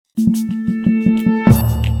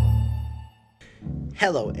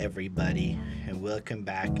Hello, everybody, and welcome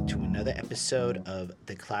back to another episode of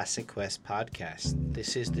the Classic Quest podcast.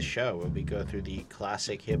 This is the show where we go through the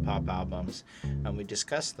classic hip hop albums and we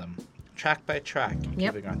discuss them track by track,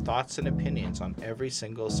 giving our thoughts and opinions on every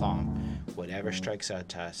single song, whatever strikes out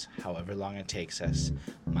to us, however long it takes us.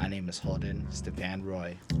 My name is Holden Stefan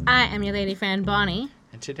Roy. I am your lady friend Bonnie.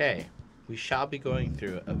 And today, we shall be going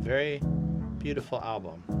through a very beautiful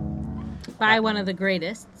album By one of the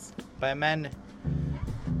greatest. by a man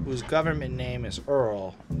whose government name is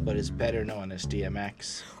Earl, but is better known as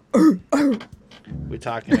DMX. We're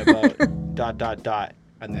talking about ...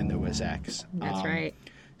 and then there was X. That's right.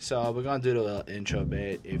 So we're going to do a little intro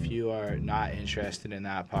bit. If you are not interested in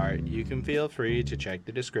that part, you can feel free to check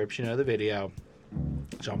the description of the video.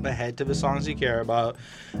 Jump ahead to the songs you care about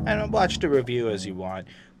and watch the review as you want.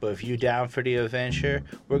 But if you're down for the adventure,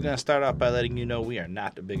 we're going to start off by letting you know we are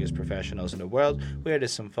not the biggest professionals in the world. We are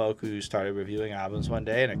just some folk who started reviewing albums one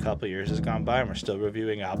day, and a couple years has gone by, and we're still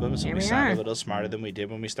reviewing albums. And we sound a little smarter than we did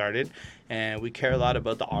when we started. And we care a lot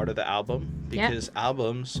about the art of the album, because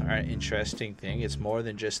albums are an interesting thing. It's more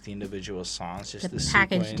than just the individual songs, just the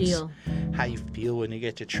package sequence, deal, how you feel when you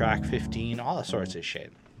get to track 15, all sorts of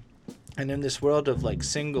shit. And in this world of like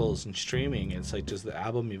singles and streaming, it's like, does the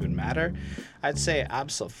album even matter? I'd say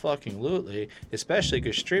abso-fucking-lutely, especially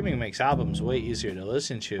because streaming makes albums way easier to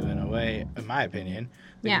listen to in a way, in my opinion.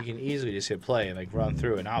 Like you can easily just hit play and like run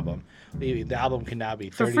through an album. The album can now be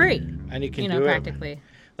 30, for free, and you can do practically.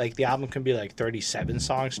 Like the album can be like 37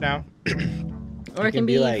 songs now, or it can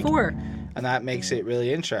be like 4. And that makes it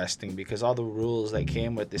really interesting because all the rules that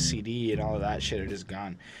came with the CD and all of that shit are just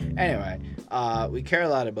gone. Anyway, we care a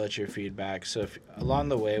lot about your feedback. So if along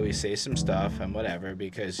the way we say some stuff and whatever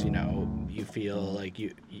because, you know, you feel like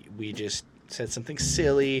we just said something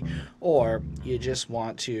silly, or you just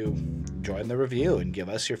want to join the review and give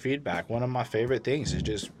us your feedback. One of my favorite things is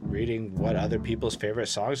just reading what other people's favorite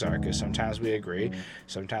songs are, because sometimes we agree,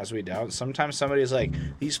 sometimes we don't. Sometimes somebody's like,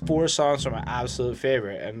 these 4 songs are my absolute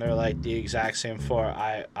favorite, and they're like the exact same 4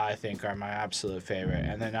 I think are my absolute favorite,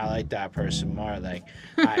 and then I like that person more. Like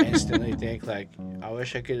I instantly think like, I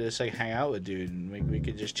wish I could just like hang out with dude and we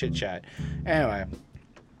could just chit chat. Anyway,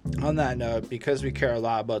 on that note, because we care a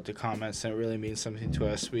lot about the comments and it really means something to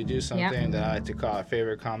us, we do something that I like to call a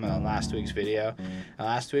favorite comment on last week's video.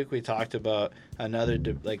 Last week we talked about another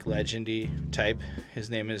like legendy type. His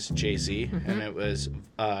name is Jay-Z, and it was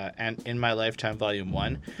and In My Lifetime Volume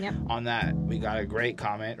 1. On that, we got a great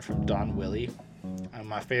comment from Don Willie.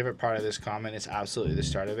 My favorite part of this comment is absolutely the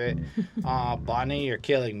start of it. Bonnie, you're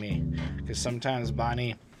killing me. Because sometimes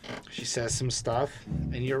Bonnie, she says some stuff,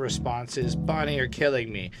 and your response is, Bonnie, you're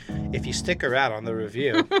killing me. If you stick around on the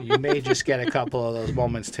review, you may just get a couple of those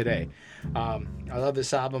moments today. I love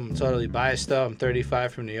this album. I'm totally biased, though. I'm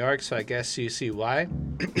 35 from New York, so I guess you see why.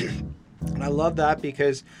 And I love that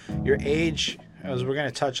because your age, as we're going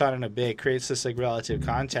to touch on in a bit, creates this like relative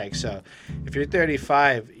context. So if you're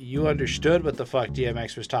 35, you understood what the fuck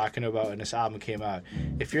DMX was talking about when this album came out.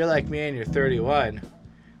 If you're like me and you're 31...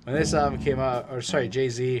 when this album came out, or sorry,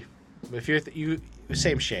 Jay-Z, if you're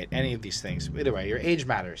same shit, any of these things. Either way, your age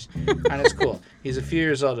matters, and it's cool. He's a few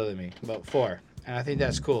years older than me, about 4, and I think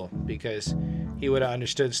that's cool because he would have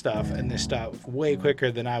understood stuff and this stuff way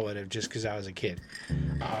quicker than I would have, just because I was a kid.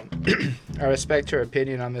 I respect her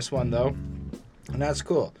opinion on this one though, and that's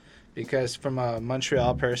cool because from a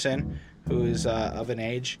Montreal person who is of an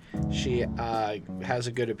age, she has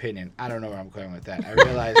a good opinion. I don't know where I'm going with that. I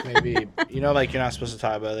realize maybe, like you're not supposed to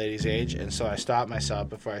talk about a lady's age, and so I stopped myself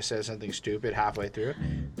before I said something stupid halfway through.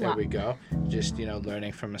 There we go. Just,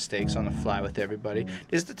 learning from mistakes on the fly with everybody.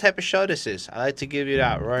 This is the type of show this is. I like to give you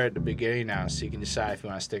that right at the beginning now so you can decide if you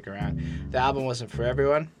want to stick around. The album wasn't for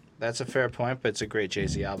everyone. That's a fair point, but it's a great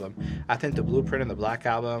Jay-Z album. I think the Blueprint and the Black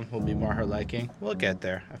Album will be more her liking. We'll get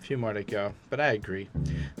there. A few more to go, but I agree.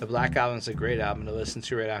 The Black Album's a great album to listen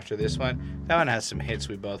to right after this one. That one has some hits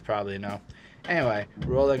we both probably know. Anyway,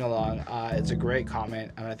 rolling along, it's a great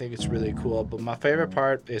comment, and I think it's really cool. But my favorite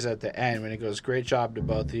part is at the end when it goes, great job to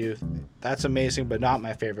both of you. That's amazing, but not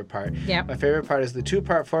my favorite part. My favorite part is the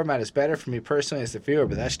 2-part format is better for me personally as the viewer,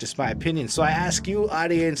 but that's just my opinion. So I ask you,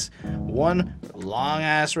 audience, one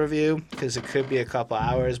long-ass review, because it could be a couple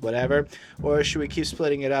hours, whatever, or should we keep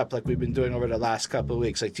splitting it up like we've been doing over the last couple of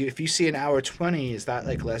weeks? Like, if you see an hour 20, is that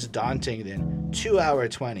like less daunting than 2 hour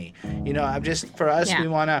 20? For us, we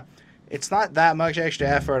want to... It's not that much extra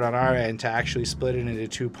effort on our end to actually split it into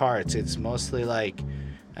 2 parts. It's mostly like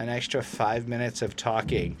an extra 5 minutes of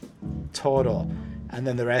talking total, and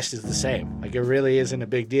then the rest is the same. Like, it really isn't a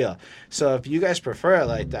big deal. So if you guys prefer it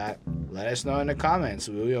like that, let us know in the comments.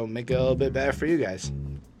 We'll make it a little bit better for you guys.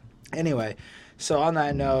 Anyway, so on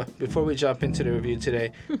that note, before we jump into the review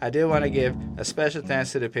today, I did want to give a special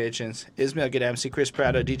thanks to the patrons: Ismail Gadamsi, Chris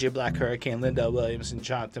Prado, DJ Black Hurricane, Linda Williams, and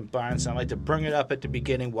Jonathan Barnes. I'd like to bring it up at the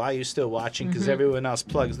beginning while you're still watching, because everyone else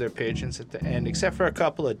plugs their patrons at the end, except for a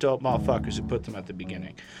couple of dope motherfuckers who put them at the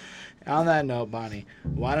beginning. On that note, Bonnie,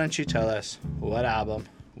 why don't you tell us what album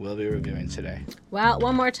we'll be reviewing today? Well,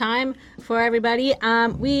 one more time for everybody.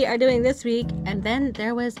 We are doing this week, And Then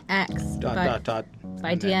There Was X.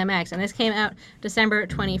 By DMX. And this came out December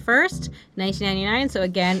 21st, 1999. So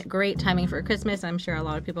again, great timing for Christmas. I'm sure a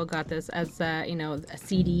lot of people got this as, a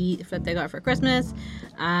CD that they got for Christmas.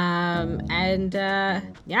 Yeah,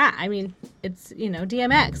 I mean, it's,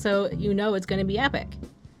 DMX. So it's going to be epic.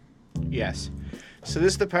 Yes. So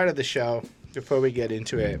this is the part of the show, before we get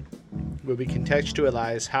into it, where we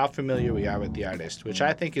contextualize how familiar we are with the artist, which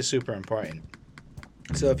I think is super important.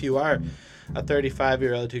 So if you are a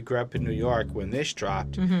 35-year-old who grew up in New York when this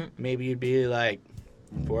dropped, maybe you'd be like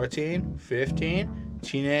 14, 15,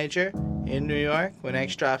 teenager in New York when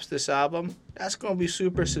X drops this album. That's going to be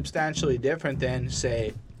super substantially different than,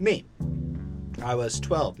 say, me. I was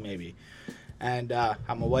 12 maybe, and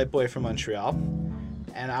I'm a white boy from Montreal,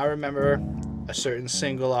 and I remember a certain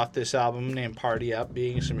single off this album named Party Up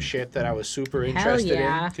being some shit that I was super interested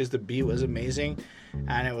in, because the beat was amazing,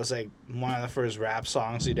 and it was like one of the first rap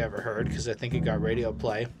songs you'd ever heard, because I think it got radio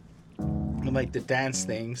play, and like the dance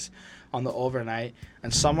things on the overnight.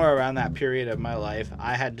 And somewhere around that period of my life,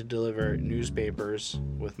 I had to deliver newspapers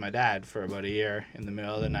with my dad for about a year in the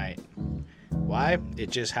middle of the night. Why?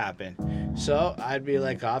 It just happened. So I'd be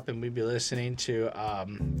like up, and we'd be listening to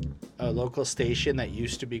a local station that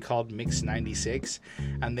used to be called Mix 96,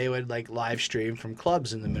 and they would like live stream from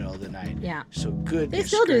clubs in the middle of the night. Yeah. So goodness they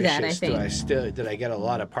still do that, I gracious, did I get a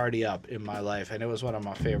lot of Party Up in my life, and it was one of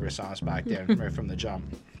my favorite songs back then, right from the jump.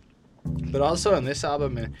 But also in this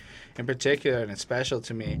album in particular, and it's special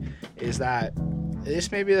to me, is that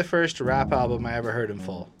this may be the first rap album I ever heard in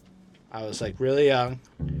full. I was like really young,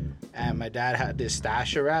 and my dad had this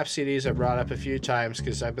stash of rap CDs I brought up a few times,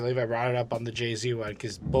 because I believe I brought it up on the Jay-Z one,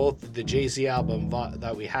 because both the Jay-Z album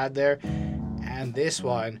that we had there and this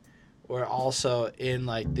one were also in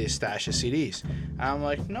like this stash of CDs. And I'm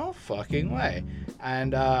like, no fucking way.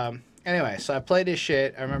 And anyway, so I played this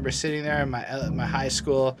shit. I remember sitting there in my high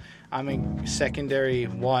school. I'm in secondary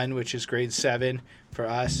 1, which is grade 7 for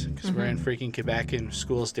us, because we're in freaking Quebec and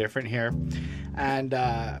school's different here, and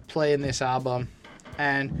playing this album,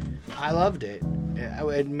 and I loved it.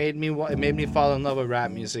 It made me fall in love with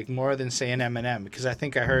rap music more than, say, an Eminem, because I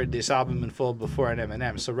think I heard this album in full before an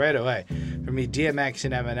Eminem. So right away, for me, DMX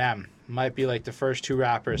and Eminem might be like the first two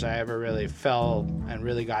rappers I ever really fell and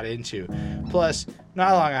really got into. Plus,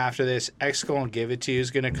 not long after this, X Gon Give It To You is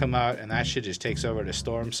going to come out, and that shit just takes over the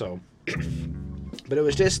storm. So, but it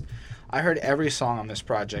was just, I heard every song on this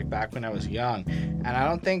project back when I was young, and I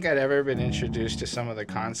don't think I'd ever been introduced to some of the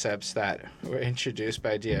concepts that were introduced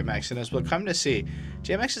by DMX. And as we'll come to see,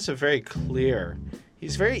 DMX is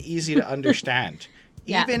he's very easy to understand.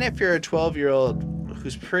 Yeah. Even if you're a 12-year-old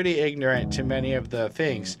who's pretty ignorant to many of the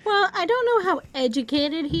things. Well, I don't know how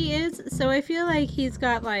educated he is, so I feel like he's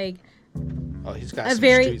got like... Oh, he's got some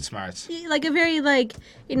street smarts. Like a very, like,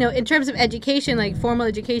 in terms of education, like formal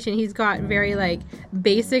education, he's got very, like,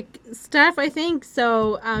 basic stuff, I think.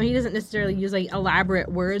 So he doesn't necessarily use, like, elaborate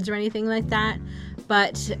words or anything like that.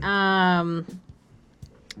 But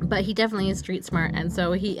he definitely is street smart. And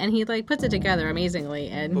so he like, puts it together amazingly.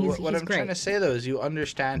 And he's what I'm great. trying to say, though, is you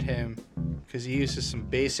understand him because he uses some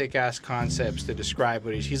basic-ass concepts to describe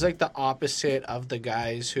what he's like the opposite of the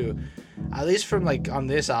guys who, at least from like on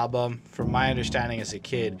this album, from my understanding as a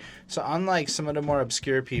kid, so unlike some of the more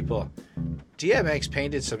obscure people, DMX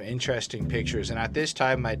painted some interesting pictures. And at this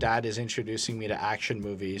time, my dad is introducing me to action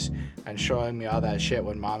movies and showing me all that shit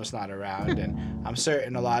when mom's not around. And I'm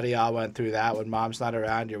certain a lot of y'all went through that. When mom's not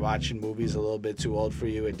around, you're watching movies a little bit too old for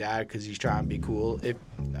you with dad because he's trying to be cool.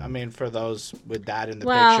 For those with dad in the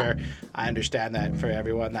picture, I understand that for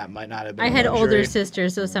everyone that might not have been. I had older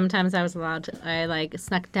sisters, so sometimes I was allowed to, I like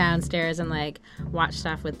snuck downstairs and like watch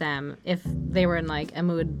stuff with them if they were in like a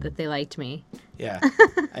mood that they liked me. Yeah.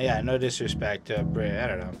 Yeah, no disrespect to, I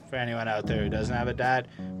don't know, for anyone out there who doesn't have a dad.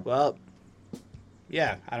 Well,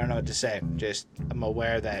 yeah, I don't know what to say. Just, I'm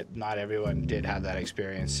aware that not everyone did have that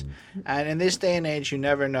experience. And in this day and age, you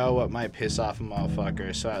never know what might piss off a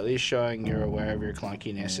motherfucker. So at least showing you're aware of your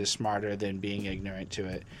clunkiness is smarter than being ignorant to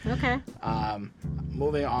it. Okay.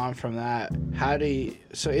 Moving on from that,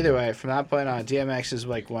 so either way, from that point on, DMX is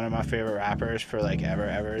like one of my favorite rappers for like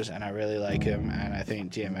evers, and I really like him, and I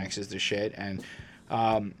think DMX is the shit. And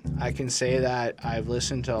I can say that I've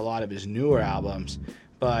listened to a lot of his newer albums,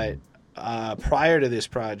 but prior to this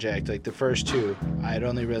project, like the first two, I had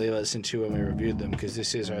only really listened to when we reviewed them because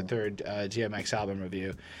this is our third DMX album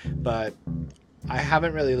review. But I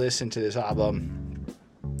haven't really listened to this album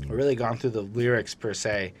or really gone through the lyrics per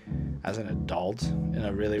se as an adult in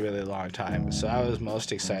a really, really long time. So I was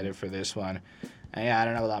most excited for this one. And yeah, I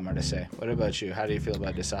don't have a lot more to say. What about you? How do you feel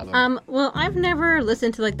about this album? Well, I've never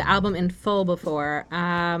listened to like the album in full before.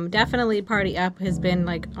 Definitely Party Up has been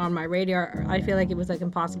like on my radar. I feel like it was like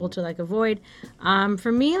impossible to like avoid.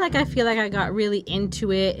 For me, like I feel like I got really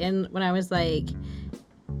into it when I was like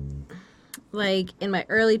in my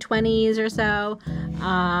early 20s or so.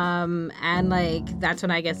 And like that's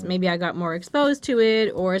when I guess maybe I got more exposed to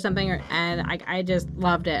it or something, and I just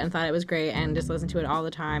loved it and thought it was great and just listened to it all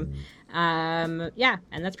the time. Yeah,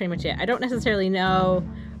 and that's pretty much it. I don't necessarily know,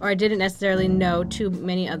 or I didn't necessarily know too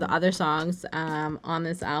many of the other songs on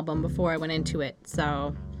this album before I went into it.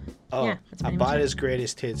 So yeah, that's I bought his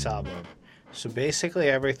greatest hits album. So basically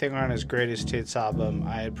everything on his greatest hits album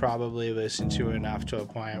I had probably listened to enough to a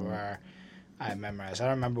point where I memorized. I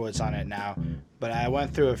don't remember what's on it now, but I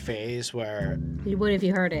went through a phase where... You would if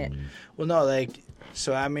you heard it. Well, no, like...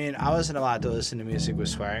 So, I mean, I wasn't allowed to listen to music with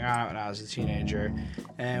swearing on it when I was a teenager.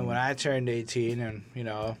 And when I turned 18 and, you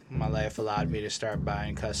know, my life allowed me to start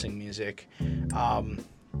buying cussing music,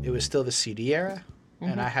 it was still the CD era.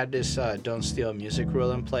 Mm-hmm. And I had this don't steal music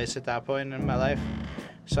rule in place at that point in my life.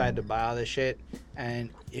 So I had to buy all this shit.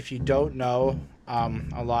 And if you don't know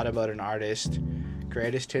a lot about an artist...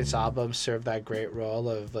 Greatest hits albums serve that great role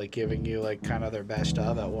of like giving you like kind of their best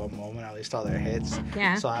of at one moment, at least all their hits.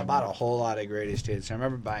 Yeah. So I bought a whole lot of greatest hits. I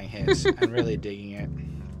remember buying hits and really digging it.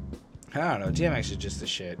 I don't know. DMX is just the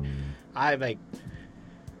shit. I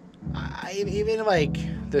even like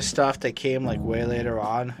the stuff that came like way later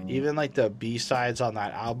on, even like the B-sides on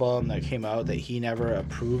that album that came out that he never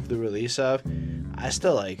approved the release of. I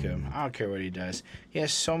still like him. I don't care what he does. He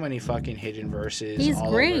has so many fucking hidden verses all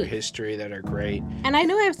over history that are great. And I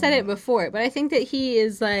know I've said it before, but I think that he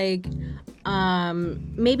is like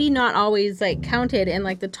maybe not always like counted in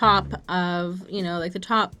like the top of, you know, like the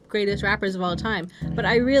top greatest rappers of all time, but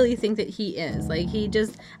I really think that he is. Like he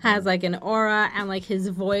just has like an aura, and like his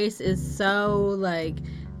voice is so like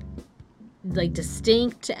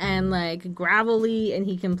distinct and like gravelly, and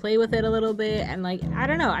he can play with it a little bit, and like I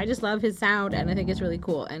don't know, I just love his sound, and I think it's really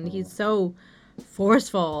cool, and he's so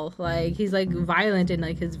forceful, like he's like violent in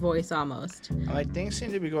like his voice almost. Like things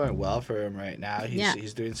seem to be going well for him right now.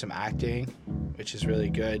 He's doing some acting, which is really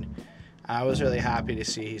good. I was really happy to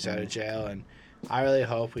see he's out of jail, and I really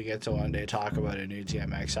hope we get to one day talk about a new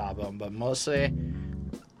DMX album, but mostly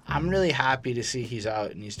I'm really happy to see he's out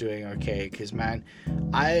and he's doing okay, because man,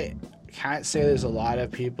 I can't say there's a lot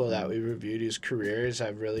of people that we reviewed whose careers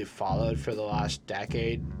I've really followed for the last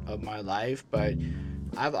decade of my life, but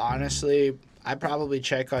I probably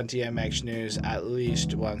check on DMX News at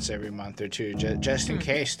least once every month or two, just in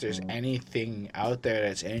case there's anything out there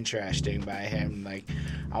that's interesting by him. Like,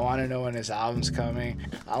 I want to know when his album's coming.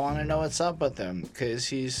 I want to know what's up with him, because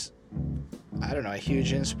he's, I don't know, a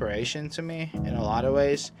huge inspiration to me in a lot of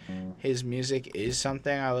ways. His music is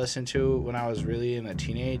something I listened to when I was really in the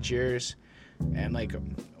teenage years, and like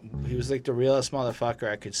he was like the realest motherfucker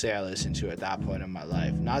I could say I listened to at that point in my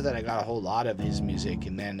life. Not that I got a whole lot of his music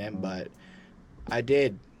and then, but I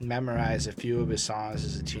did memorize a few of his songs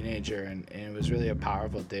as a teenager, and it was really a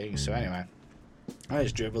powerful thing. So anyway, I'm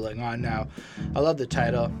just dribbling on now. I love the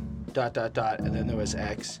title, ... and then there was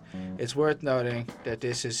X. It's worth noting that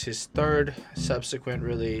this is his third subsequent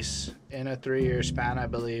release in a 3-year span, I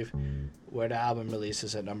believe, where the album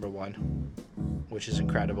releases at number 1, which is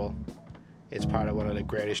incredible. It's part of one of the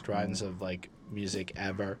greatest runs of like music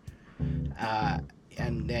ever.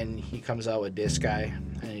 And then he comes out with this guy,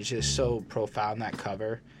 and he's just so profound, that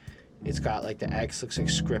cover. It's got like the X looks like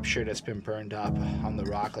scripture that's been burned up on the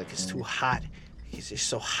rock, like it's too hot. He's just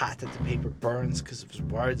so hot that the paper burns because of his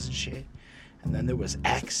words and shit. And then there was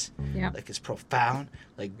X, like it's profound.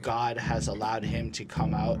 Like God has allowed him to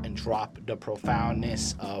come out and drop the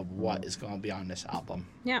profoundness of what is going to be on this album.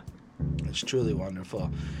 Yeah. It's truly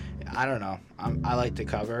wonderful. I don't know. I like the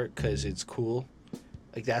cover because it's cool.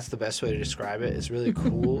 Like, that's the best way to describe it. It's really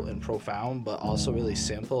cool and profound, but also really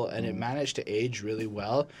simple. And it managed to age really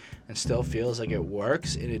well and still feels like it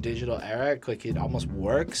works in a digital era. Like, it almost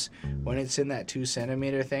works when it's in that 2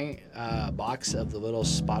 centimeter thing, box of the little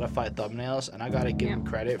Spotify thumbnails. And I got to give him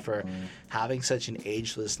credit for having such an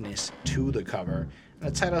agelessness to the cover.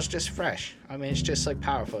 And the title's just fresh. I mean, it's just, like,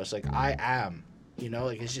 powerful. It's like, I am. You know,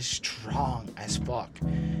 like, it's just strong as fuck.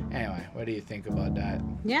 Anyway, what do you think about that?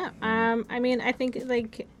 Yeah, I mean, I think,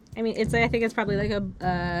 like, I mean, I think it's probably like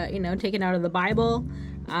a, taken out of the Bible.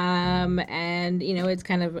 And, it's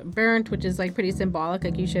kind of burnt, which is like pretty symbolic.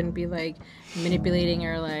 Like you shouldn't be like manipulating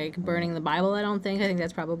or like burning the Bible, I don't think. I think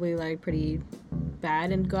that's probably like pretty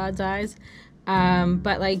bad in God's eyes.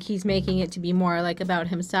 But like he's making it to be more like about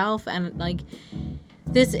himself, and like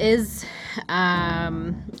this is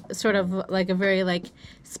sort of like a very like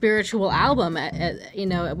spiritual album,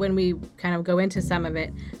 when we kind of go into some of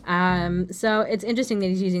it. So it's interesting that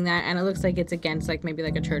he's using that, and it looks like it's against like maybe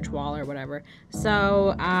like a church wall or whatever.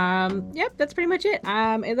 So yep, that's pretty much it.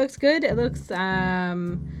 It looks good. It looks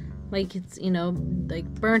like it's like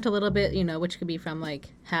burnt a little bit, which could be from like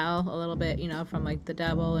hell a little bit, from like the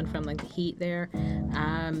devil and from like the heat there.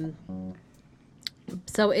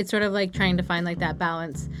 So it's sort of like trying to find like that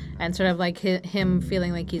balance, and sort of like him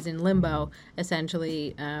feeling like he's in limbo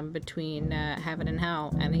essentially, between heaven and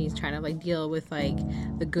hell, and he's trying to like deal with like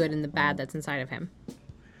the good and the bad that's inside of him.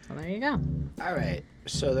 So there you go. All right,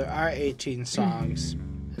 so there are 18 songs.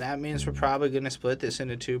 That means we're probably going to split this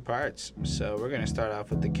into 2 parts. So we're going to start off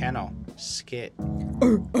with the kennel skit.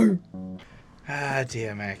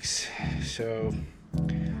 DMX. So,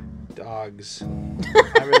 dogs.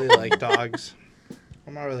 I really like dogs.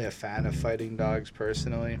 I'm not really a fan of fighting dogs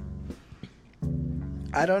personally.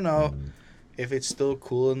 I don't know if it's still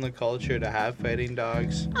cool in the culture to have fighting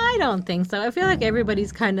dogs. I don't think so. I feel like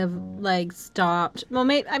everybody's kind of like stopped. Well,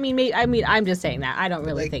 I'm just saying that. I don't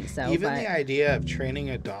really think so. Even the idea of training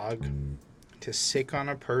a dog to sick on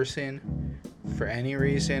a person for any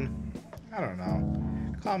reason, I don't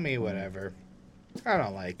know. Call me whatever. I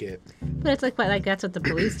don't like it. But it's like that's what the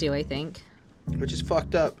police do, I think. Which is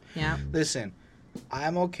fucked up. Yeah. Listen,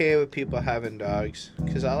 I'm okay with people having dogs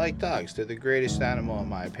because I like dogs. They're the greatest animal in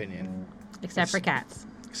my opinion. Except for cats.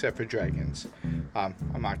 Except for dragons. I'm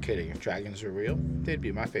not kidding. If dragons were real, they'd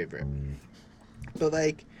be my favorite. But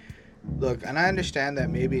like, look, and I understand that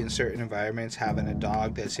maybe in certain environments having a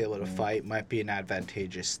dog that's able to fight might be an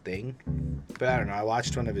advantageous thing. But I don't know. I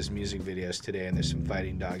watched one of his music videos today and there's some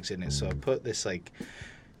fighting dogs in it. So I put this like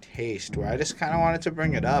taste where I just kind of wanted to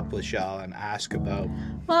bring it up with y'all and ask about.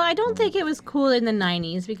 Well, I don't think it was cool in the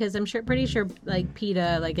 90s because I'm pretty sure like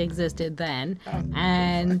PETA like existed then.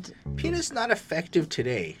 And PETA's not effective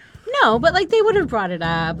today. No, but like they would have brought it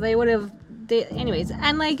up. They would have anyways,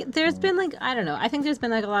 and like there's been like I don't know, I think there's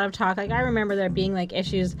been like a lot of talk. Like I remember there being like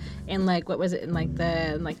issues in like what was it in like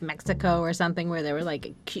Mexico or something where there were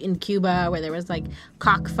like in Cuba where there was like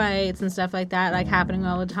cockfights and stuff like that like happening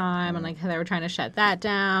all the time, and like how they were trying to shut that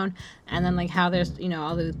down, and then like how there's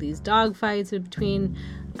all these dog fights between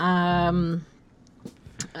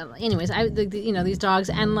anyways, these dogs,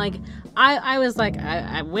 and like I was like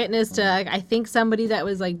I witnessed I think somebody that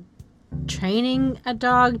was like training a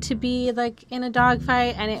dog to be like in a dog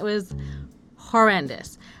fight, and it was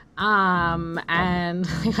horrendous. And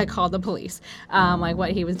I called the police. Like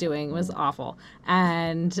what he was doing was awful.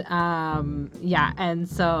 And yeah, and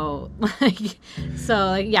so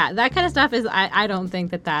yeah, that kind of stuff is I don't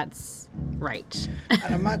think that's right.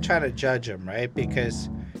 And I'm not trying to judge him, right? Because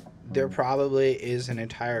there probably is an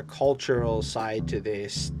entire cultural side to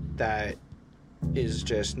this that is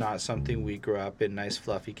just not something we grew up in nice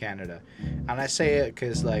fluffy Canada. And I say it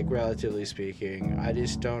because, like, relatively speaking, I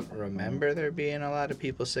just don't remember there being a lot of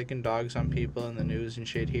people sicking dogs on people in the news and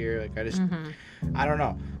shit here. Like, I just I don't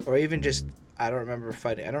know. Or even just I don't remember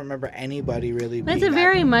fighting. I don't remember anybody really being. It's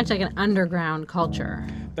very much like an underground culture.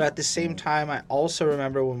 But at the same time, I also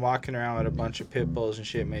remember when walking around with a bunch of pit bulls and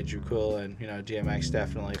shit made you cool, and DMX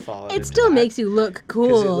definitely followed. It still makes you look cool.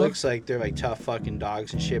 Because it looks like they're like tough fucking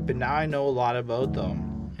dogs and shit. But now I know a lot about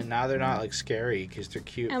them, and now they're not like scary because they're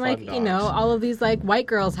cute. And fun like dogs. all of these like white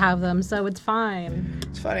girls have them, so it's fine.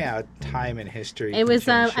 It's funny how time and history. It was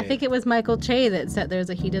I think it was Michael Che that said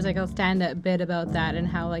he does like a stand-up bit about that, and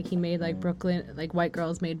how like he made like Brooklyn, like white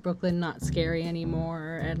girls made Brooklyn not scary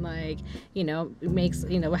anymore, and like makes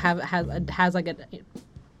has like a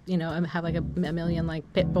have like a million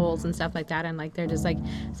like pit bulls and stuff like that, and like they're just like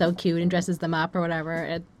so cute and dresses them up or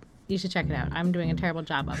whatever. You should check it out. I'm doing a terrible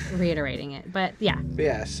job of reiterating it, but yeah.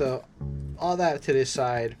 Yeah, so all that to this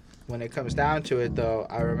side, when it comes down to it though,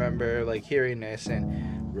 I remember like hearing this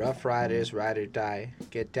and Rough Riders, ride or die,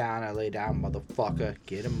 get down or lay down, motherfucker,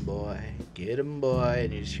 get him boy,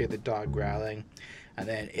 and you just hear the dog growling, and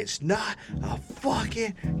then it's not a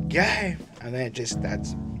fucking game, and then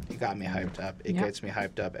it got me hyped up. It gets me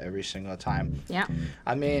hyped up every single time. Yeah.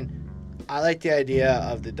 I mean, I like the idea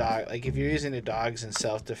of the dog. Like, if you're using the dogs in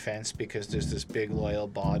self-defense because there's this big loyal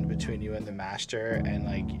bond between you and the master, and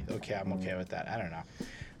like, okay, I'm okay with that. I don't know.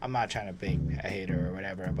 I'm not trying to be a hater or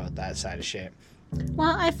whatever about that side of shit.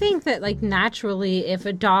 Well, I think that, like, naturally, if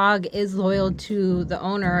a dog is loyal to the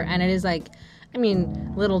owner, and it is like, I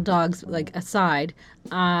mean, little dogs, like, aside,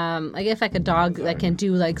 like, if, like, a dog that can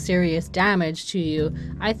do, like, serious damage to you,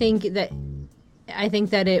 I think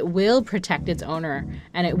that it will protect its owner,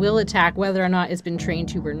 and it will attack whether or not it's been trained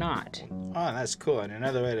to or not. Oh, that's cool. And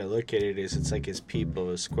another way to look at it is it's like his people,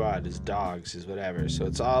 his squad, his dogs, his whatever. So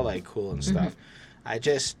it's all like cool and stuff. I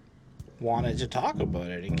just wanted to talk about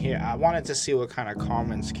it and here. I wanted to see what kind of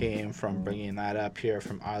comments came from bringing that up here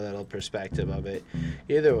from our little perspective of it.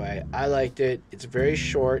 Either way, I liked it. It's very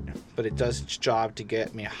short, but it does its job to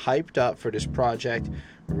get me hyped up for this project,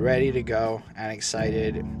 ready to go and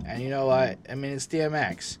excited. And you know what? I mean, it's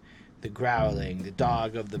DMX. The growling, the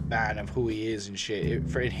dog of the band of who he is and shit.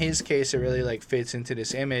 In his case, it really like fits into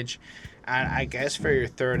this image. And I guess for your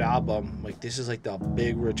third album, like this is like the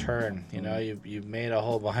big return. You know, you've made a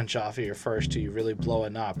whole bunch off of your first two. You're really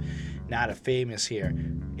blowing up. Now the fame is here.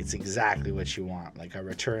 It's exactly what you want. Like a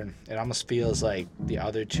return. It almost feels like the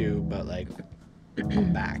other two, but like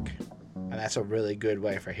I'm back. And that's a really good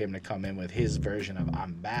way for him to come in with his version of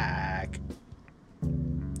I'm back.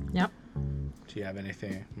 Yep. Do you have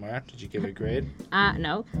anything more? Did you give it a grade?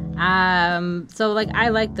 No. So like I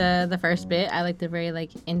like the first bit. I like the very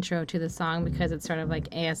like intro to the song because it's sort of like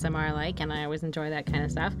ASMR like, and I always enjoy that kind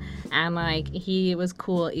of stuff. And like he was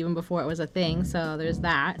cool even before it was a thing. So there's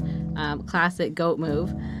that classic goat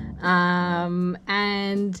move. And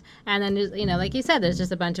then there's, you know, like you said, there's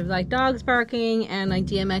just a bunch of like dogs barking, and like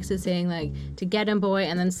DMX is saying like to get him boy,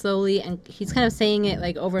 and then slowly, and he's kind of saying it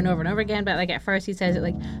like over and over and over again, but like at first he says it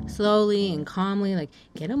like slowly and calmly, like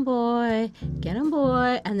get him boy,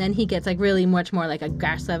 and then he gets like really much more like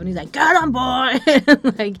aggressive, and he's like get him boy.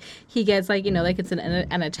 Like he gets like, you know, like it's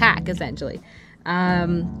an attack essentially.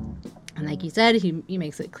 And like you said, he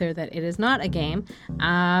makes it clear that it is not a game.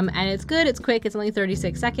 And it's good, it's quick, it's only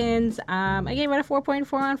 36 seconds. I gave it a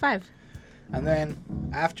 4.4 on 5. And then,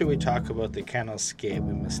 after we talk about the kennelscape,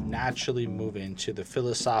 we must naturally move into the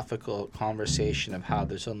philosophical conversation of how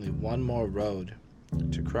there's only one more road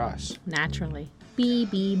to cross. Naturally.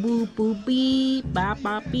 Beep, beep, boop, boop, beep, bop,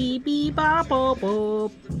 bop, beep, beep, bop, boop,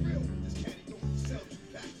 boop.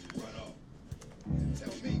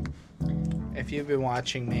 If you've been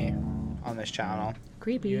watching me on this channel,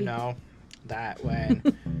 creepy, you know that when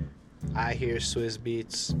I hear Swizz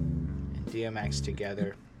Beatz and DMX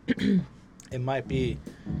together, it might be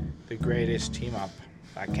the greatest team up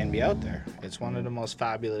that can be out there. It's one of the most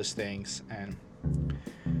fabulous things, and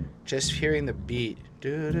just hearing the beat,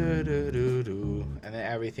 do do do do do, and then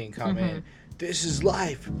everything come in. This is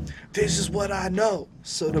life. This is what I know.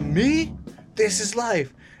 So to me, this is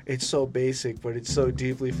life. It's so basic, but it's so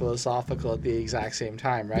deeply philosophical at the exact same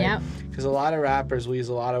time, right? Yep. Because a lot of rappers will use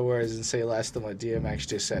a lot of words and say less than what DMX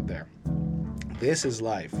just said there. This is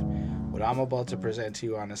life. What I'm about to present to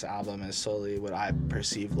you on this album is solely what I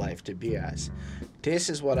perceive life to be as. This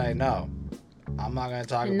is what I know. I'm not going to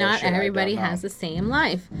talk about not shit everybody I don't know. has the same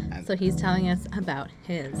life. So he's telling us about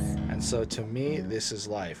his. And so to me, this is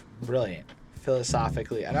life. Brilliant.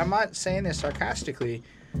 Philosophically. And I'm not saying this sarcastically.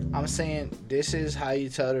 I'm saying this is how you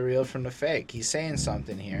tell the real from the fake. He's saying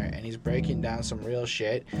something here, and he's breaking down some real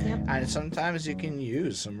shit. Yep. And sometimes you can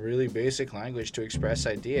use some really basic language to express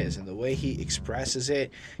ideas. And the way he expresses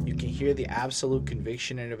it, you can hear the absolute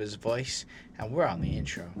conviction in his voice. And we're on the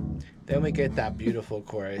intro. Then we get that beautiful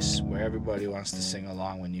chorus where everybody wants to sing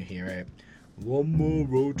along when you hear it. One more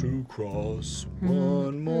road to cross,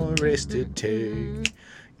 one more risk to take.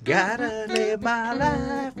 Gotta live my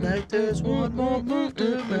life like there's one more move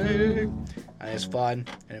to make. And it's fun,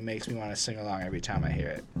 and it makes me want to sing along every time I hear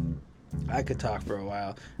it. I could talk for a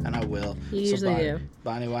while, and I will. You usually do.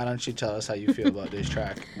 Bonnie, why don't you tell us how you feel about this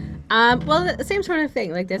track? Well, the same sort of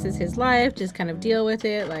thing. Like, this is his life. Just kind of deal with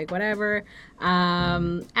it, like, whatever.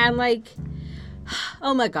 And, like,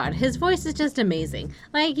 oh my God, his voice is just amazing.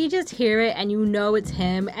 Like, you just hear it, and you know it's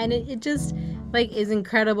him, and it just, like, is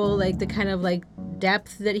incredible. Like, the kind of, like,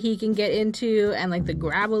 depth that he can get into, and like the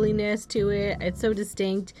graveliness to it. It's so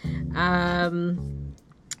distinct.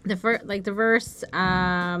 The first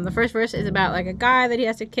verse is about like a guy that he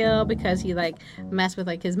has to kill because he like messed with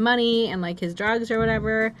like his money and like his drugs or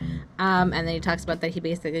whatever. And then he talks about that he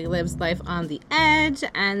basically lives life on the edge.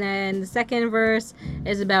 And then the second verse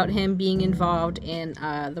is about him being involved in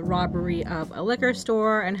the robbery of a liquor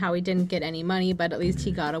store and how he didn't get any money, but at least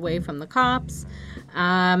he got away from the cops.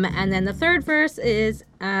 And then the third verse is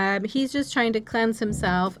he's just trying to cleanse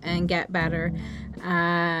himself and get better.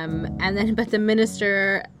 But the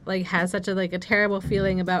minister like has such a like a terrible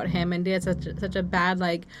feeling about him, and he has such a bad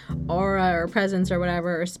like aura or presence or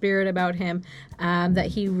whatever or spirit about him, that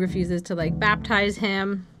he refuses to like baptize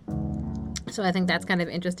him. So I think that's kind of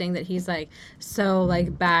interesting that he's like so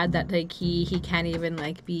like bad that like he can't even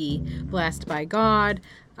like be blessed by God,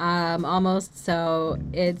 almost. So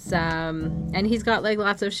it's and he's got like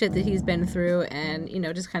lots of shit that he's been through, and you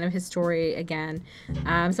know, just kind of his story again.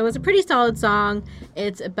 So it's a pretty solid song.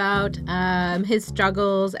 It's about his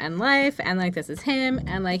struggles and life, and like this is him,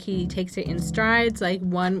 and like he takes it in strides, like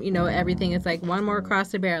one, you know, everything is like one more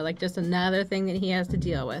cross to bear, like just another thing that he has to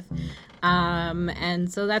deal with.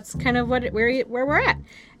 And so that's kind of where we're at.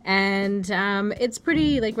 And it's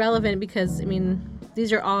pretty like relevant because, I mean,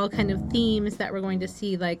 these are all kind of themes that we're going to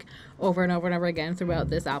see like over and over and over again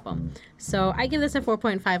throughout this album. So I give this a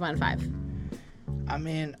 4.5 on 5. I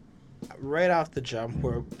mean, right off the jump,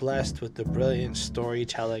 we're blessed with the brilliant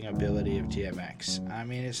storytelling ability of DMX. I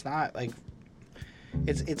mean, it's not like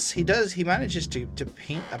he manages to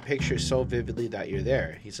paint a picture so vividly that you're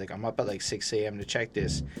there. He's like, I'm up at like 6 a.m. to check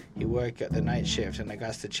this. He work at the night shift, and I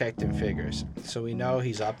got to check them figures. So we know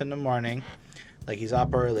he's up in the morning, like he's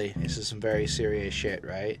up early. This is some very serious shit,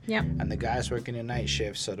 right? Yeah. And the guy's working a night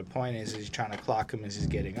shift, so the point is he's trying to clock him as he's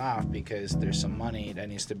getting off because there's some money that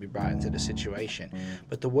needs to be brought into the situation.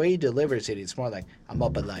 But the way he delivers it, it's more like, I'm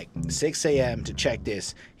up at like 6 a.m. to check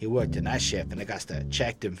this. He worked a night shift, and I got to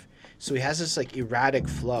check them. So he has this like erratic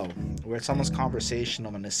flow where it's almost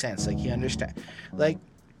conversational in a sense. Like he understands, like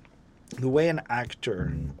the way an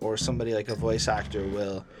actor or somebody like a voice actor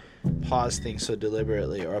will pause things so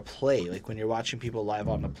deliberately, or a play, like when you're watching people live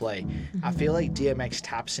on the play. I feel like DMX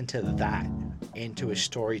taps into that, into his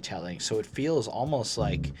storytelling. So it feels almost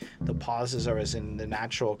like the pauses are as in the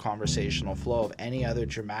natural conversational flow of any other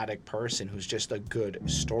dramatic person who's just a good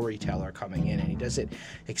storyteller coming in. And he does it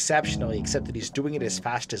exceptionally, except that he's doing it as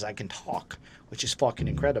fast as I can talk, which is fucking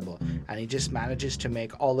incredible. And he just manages to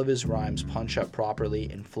make all of his rhymes punch up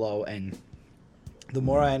properly and flow. And the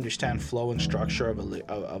more I understand flow and structure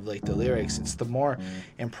of like the lyrics, it's the more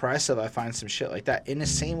impressive I find some shit like that. In the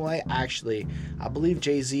same way, actually, I believe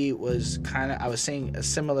Jay-Z was I was saying a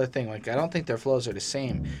similar thing. Like, I don't think their flows are the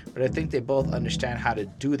same, but I think they both understand how to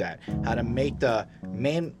do that, how to make the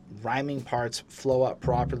main rhyming parts flow up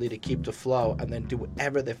properly to keep the flow, and then do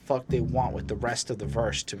whatever the fuck they want with the rest of the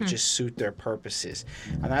verse to just suit their purposes.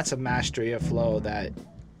 And that's a mastery of flow that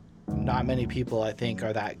not many people, I think,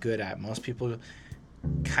 are that good at. Most people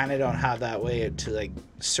kind of don't have that way to like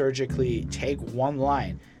surgically take one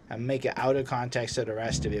line and make it out of context of the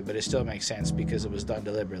rest of it, but it still makes sense because it was done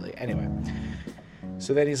deliberately. Anyway,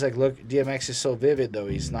 so then he's like, look, DMX is so vivid though.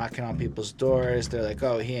 He's knocking on people's doors. They're like,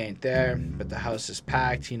 oh, he ain't there, but the house is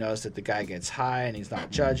packed. He knows that the guy gets high and he's not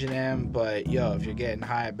judging him, but yo, if you're getting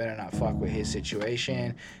high, I better not fuck with his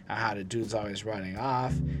situation and how the dude's always running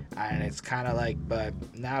off. And it's kind of like, but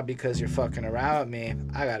now because you're fucking around with me,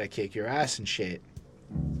 I gotta kick your ass and shit.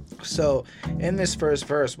 So in this first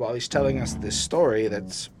verse, while he's telling us this story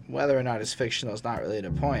that's, whether or not it's fictional is not really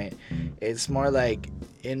the point, it's more like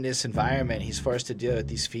in this environment he's forced to deal with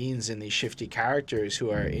these fiends and these shifty characters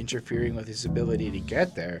who are interfering with his ability to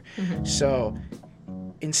get there. So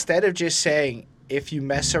instead of just saying, if you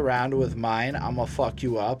mess around with mine, I'm gonna fuck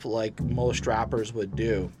you up, like most rappers would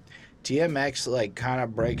do, DMX like kind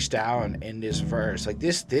of breaks down in this verse. Like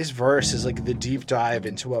this verse is like the deep dive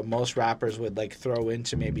into what most rappers would like throw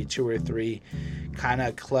into maybe 2 or 3 kind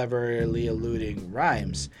of cleverly alluding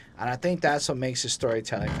rhymes. And I think that's what makes his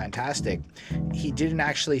storytelling fantastic. He didn't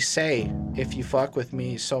actually say, if you fuck with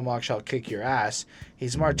me so much, I'll kick your ass.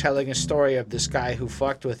 He's more telling a story of this guy who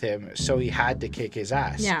fucked with him, so he had to kick his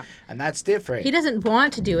ass. Yeah. And that's different. He doesn't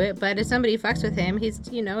want to do it, but if somebody fucks with him, he's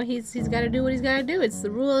got to do what he's got to do. It's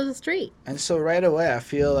the rule of the street. And so right away, I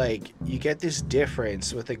feel like you get this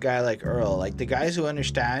difference with a guy like Earl. Like the guys who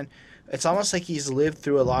understand, it's almost like he's lived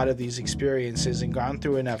through a lot of these experiences and gone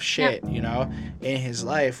through enough shit, you know, in his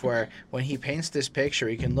life where when he paints this picture,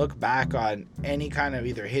 he can look back on any kind of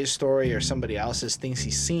either his story or somebody else's things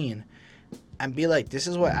he's seen and be like, this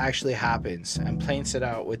is what actually happens, and paints it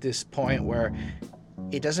out with this point where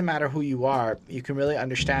it doesn't matter who you are, you can really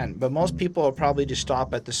understand. But most people will probably just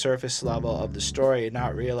stop at the surface level of the story and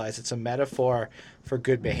not realize it's a metaphor for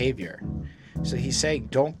good behavior. So he's saying,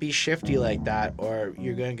 don't be shifty like that, or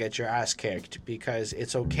you're gonna get your ass kicked. Because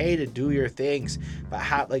it's okay to do your things, but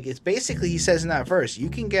it's basically, he says in that verse, you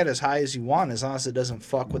can get as high as you want as long as it doesn't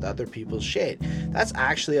fuck with other people's shit. That's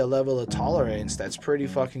actually a level of tolerance that's pretty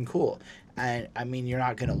fucking cool. And I mean, you're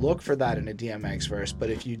not gonna look for that in a DMX verse, but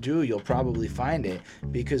if you do, you'll probably find it,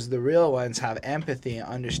 because the real ones have empathy and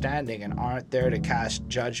understanding and aren't there to cast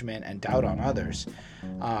judgment and doubt on others.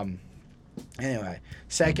 Anyway,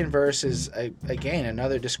 second verse is again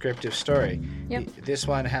another descriptive story. Yep. This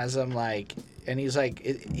one has him like, and he's like,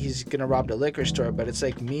 he's gonna rob the liquor store, but it's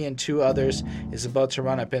like me and two others is about to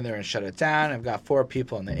run up in there and shut it down. I've got 4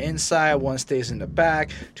 people on the inside, 1 stays in the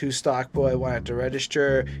back, 2 stock boy, 1 at the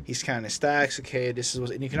register. He's counting stacks. Okay, this is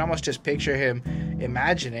what, and you can almost just picture him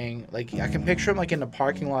imagining, like I can picture him like in the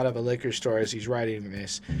parking lot of a liquor store as he's writing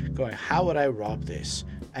this, going, how would I rob this?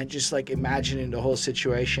 And just like imagining the whole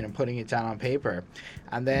situation and putting it down on paper.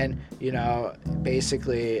 And then,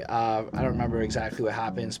 basically, I don't remember exactly what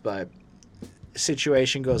happens, but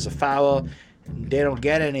situation goes afoul. They don't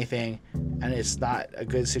get anything, and it's not a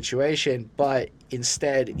good situation, but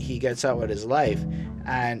instead he gets out with his life.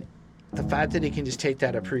 And the fact that he can just take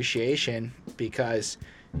that appreciation because,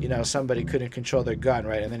 somebody couldn't control their gun,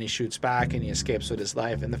 right? And then he shoots back and he escapes with his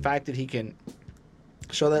life. And the fact that he can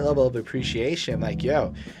show that level of appreciation, like,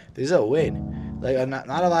 yo, this is a win. Like,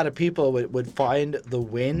 not a lot of people would find the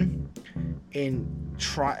win in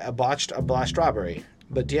a botched robbery,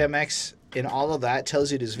 but DMX in all of that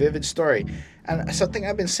tells you this vivid story. And something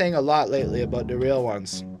I've been saying a lot lately about the real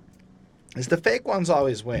ones is the fake ones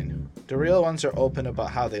always win. The real ones are open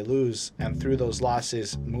about how they lose, and through those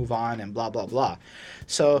losses move on and blah blah blah.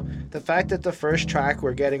 So the fact that the first track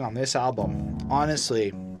we're getting on this album,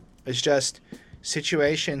 honestly, is just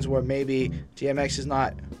situations where maybe DMX is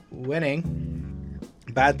not winning,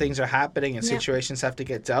 bad things are happening, and situations have to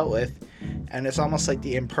get dealt with, and it's almost like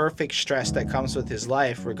the imperfect stress that comes with his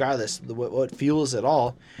life, regardless of what fuels it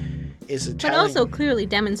all, is a but also clearly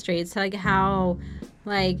demonstrates like how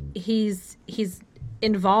like he's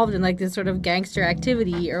involved in like this sort of gangster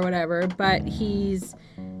activity or whatever, but he's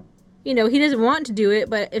he doesn't want to do it,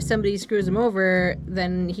 but if somebody screws him over,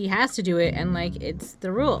 then he has to do it, and like it's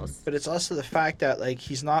the rules. But it's also the fact that like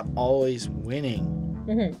he's not always winning.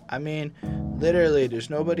 Mm-hmm. I mean, literally, there's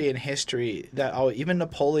nobody in history that even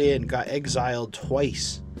Napoleon got exiled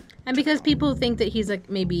twice. And because people think that he's like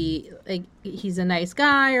maybe like he's a nice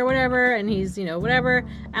guy or whatever, and he's whatever,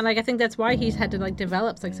 and like I think that's why he's had to like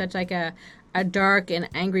develop like such like a dark and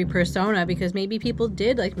angry persona, because maybe people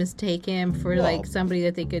did like mistake him for like somebody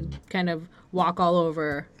that they could kind of walk all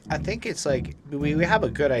over. I think it's like we have a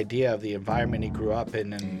good idea of the environment he grew up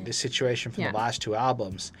in and the situation from the last 2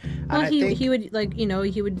 albums. Well, and he would like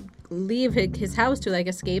he would leave his house to like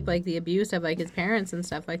escape like the abuse of like his parents and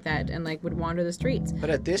stuff like that, and like would wander the streets. But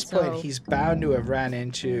at this point, he's bound to have ran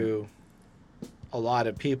into a lot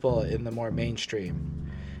of people in the more mainstream.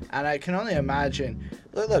 And I can only imagine.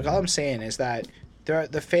 Look, all I'm saying is that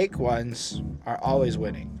the fake ones are always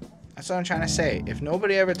winning. That's what I'm trying to say. If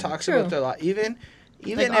nobody ever talks about their life, even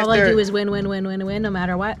like if all I do is win, no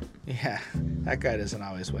matter what. Yeah, that guy doesn't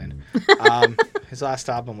always win. His last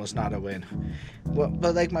album was not a win.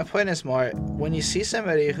 But like my point is more, when you see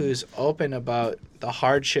somebody who's open about the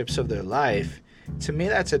hardships of their life, to me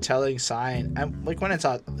that's a telling sign. And like when it's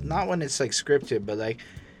not when it's like scripted, but like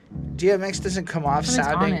DMX doesn't come off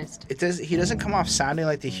sounding honest. He doesn't come off sounding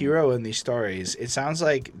like the hero in these stories. It sounds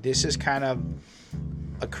like this is kind of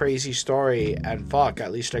a crazy story, and fuck,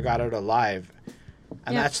 at least I got out alive.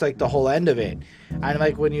 And that's like the whole end of it. And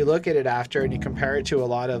like when you look at it after and you compare it to a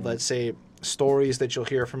lot of, let's say, stories that you'll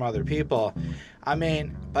hear from other people, I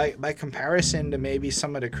mean, by comparison to maybe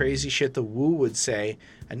some of the crazy shit the Wu would say,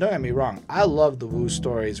 and don't get me wrong, I love the Wu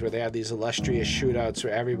stories where they have these illustrious shootouts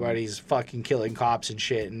where everybody's fucking killing cops and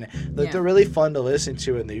shit, and they're really fun to listen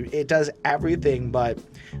to, and it does everything, but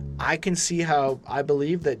I can see how I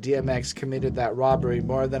believe that DMX committed that robbery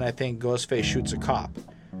more than I think Ghostface shoots a cop.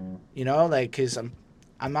 Because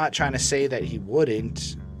I'm not trying to say that he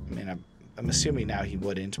wouldn't. I mean, I'm assuming now he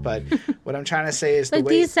wouldn't, but what I'm trying to say is the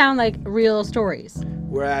way these sound like real stories,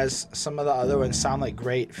 whereas some of the other ones sound like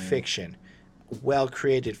great fiction,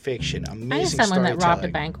 well-created fiction, amazing. I knew someone that robbed a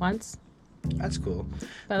bank once. That's cool.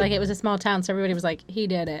 But like it was a small town, so everybody was like, he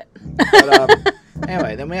did it. But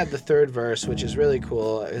Anyway, then we have the third verse, which is really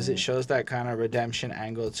cool, as it shows that kind of redemption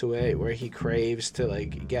angle to it, where he craves to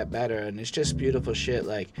like get better, and it's just beautiful shit.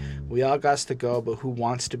 Like, we all got to go, but who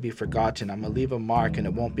wants to be forgotten? I'm gonna leave a mark, and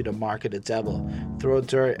it won't be the mark of the devil. Throw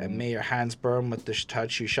dirt, and may your hands burn with the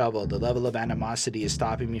touch you shovel. The level of animosity is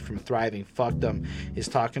stopping me from thriving. Fuck them. He's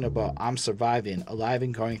talking about I'm surviving, alive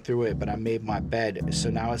and going through it, but I made my bed, so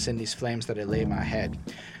now it's in these flames that I lay my head.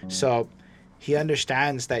 So he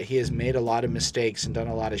understands that he has made a lot of mistakes and done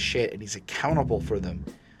a lot of shit, and he's accountable for them.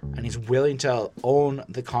 And he's willing to own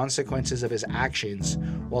the consequences of his actions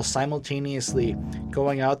while simultaneously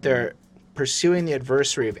going out there pursuing the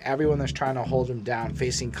adversary of everyone that's trying to hold him down,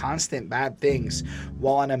 facing constant bad things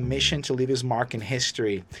while on a mission to leave his mark in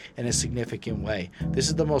history in a significant way. This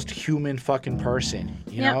is the most human fucking person,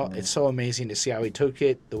 you know? It's so amazing to see how he took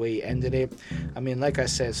it, the way he ended it. I mean, like I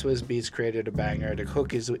said, Swizz Beatz created a banger. The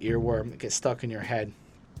hook is earworm. It gets stuck in your head.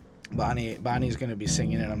 Bonnie's gonna be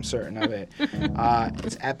singing it, I'm certain of it.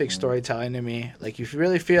 It's epic storytelling to me. Like, if you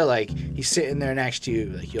really feel like he's sitting there next to you,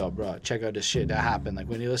 like, yo, bro, check out this shit that happened. Like,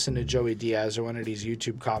 when you listen to Joey Diaz or one of these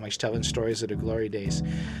YouTube comics telling stories of the glory days.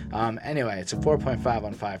 Anyway, it's a 4.5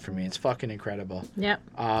 on 5 for me. It's fucking incredible. Yep.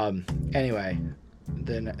 Anyway,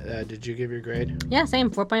 then did you give your grade? Yeah, same,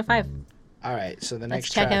 4.5. All right, so the Let's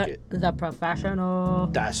next check track, out The Professional.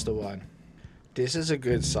 that's the one. This is a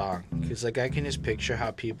good song, because like I can just picture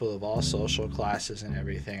how people of all social classes and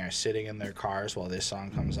everything are sitting in their cars while this song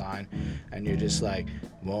comes on, and you're just like,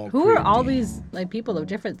 who are all these like people of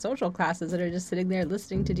different social classes that are just sitting there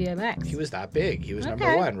listening to DMX? He was that big. He was Okay.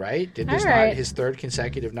 number one, right? Did this All not right. his third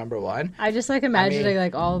consecutive number one? I just like imagining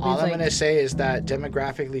like all of these. All I'm like, gonna say is that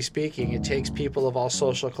demographically speaking, it takes people of all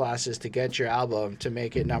social classes to get your album to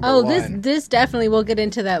make it number oh, one. this definitely, we'll get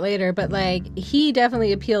into that later, but like he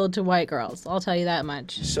definitely appealed to white girls. I'll tell you that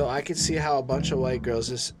much. So I could see how a bunch of white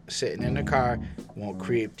girls is sitting in the car, won't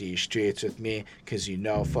creep these streets with me, cause you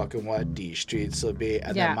know fucking what these streets will be,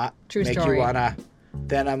 and Yeah, then true make story. you wanna.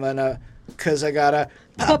 Then I'm gonna, cause I gotta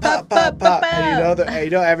pop pop pop pop, and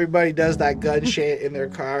you know everybody does that gun shit in their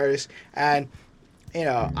cars, and you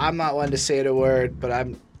know I'm not one to say the word, but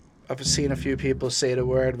I've seen a few people say the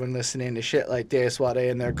word when listening to shit like this while they're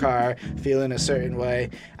in their car feeling a certain way.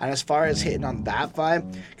 And as far as hitting on that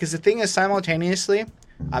vibe, because the thing is, simultaneously,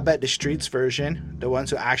 I bet the streets version, the ones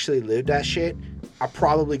who actually lived that shit, are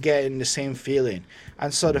probably getting the same feeling.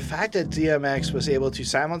 And so the fact that DMX was able to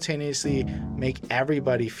simultaneously make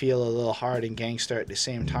everybody feel a little hard and gangster at the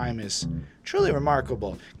same time is truly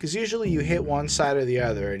remarkable. Because usually you hit one side or the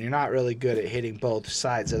other, and you're not really good at hitting both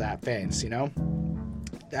sides of that fence, you know?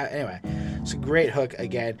 Anyway, it's a great hook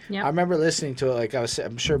again. Yep. I remember listening to it, like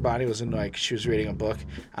I'm sure Bonnie was in, like, she was reading a book,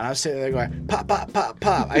 and I was sitting there going pop pop pop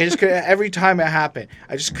pop. I just couldn't. Every time it happened,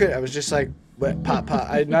 I just couldn't. I was just like, what, pop pop.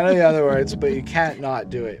 None of the other words, but you can't not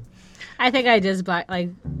do it. I think I just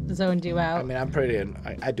zoned you out. I mean,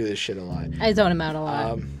 I do this shit a lot. I zone him out a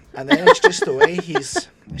lot. And then it's just the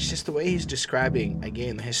way he's describing,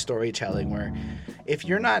 again, his storytelling, where if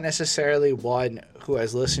you're not necessarily one who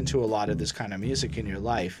has listened to a lot of this kind of music in your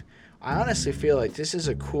life, I honestly feel like this is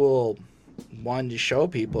a cool one to show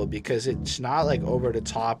people, because it's not like over the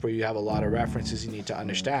top where you have a lot of references you need to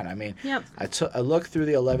understand. I mean, Yep. I look through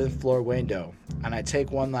the 11th floor window, and I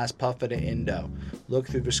take one last puff of the Indo, look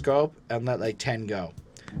through the scope, and let like 10 go.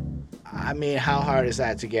 I mean, how hard is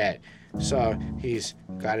that to get? So he's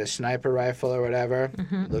got his sniper rifle or whatever,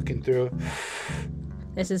 looking through,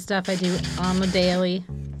 This is stuff I do on the daily.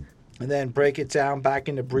 and then break it down back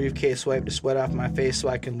in the briefcase, wipe the sweat off my face so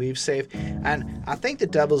I can leave safe. And I think the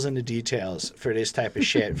devil's in the details for this type of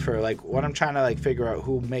shit, for like what I'm trying to like figure out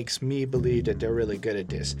who makes me believe that they're really good at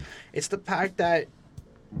this. It's the fact that,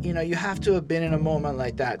 you know, you have to have been in a moment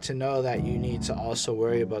like that to know that you need to also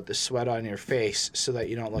worry about the sweat on your face so that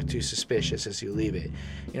you don't look too suspicious as you leave it.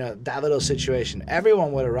 You know, that little situation.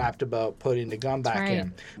 Everyone would have rapped about putting the gun back right.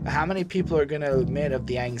 in. But how many people are going to admit of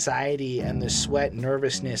the anxiety and the sweat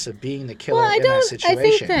nervousness of being the killer in that situation? I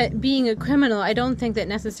think that being a criminal, I don't think that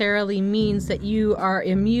necessarily means that you are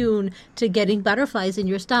immune to getting butterflies in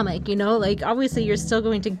your stomach, you know? Like, obviously, you're still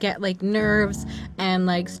going to get, like, nerves and,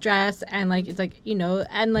 like, stress and, like, it's like, you know,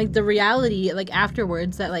 and, like, the reality, like,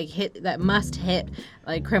 afterwards that, like, must hit,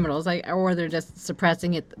 like, criminals, like, or they're just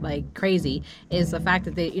suppressing it like crazy, is the fact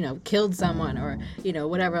that they, you know, killed someone, or, you know,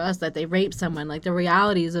 whatever else, that they raped someone. Like, the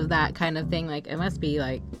realities of that kind of thing, like, it must be,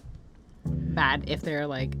 like, bad if they're,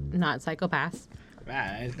 like, not psychopaths.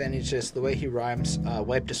 Man, and then it's just the way he rhymes,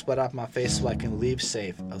 wipe the sweat off my face so I can leave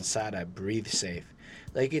safe. Outside I breathe safe.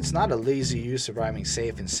 Like, it's not a lazy use of rhyming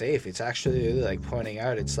safe and safe. It's actually like pointing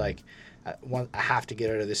out, it's like, I have to get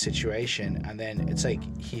out of this situation. And then it's like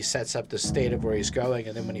he sets up the state of where he's going,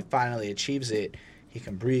 and then when he finally achieves it, he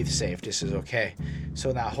can breathe safe. This is okay. So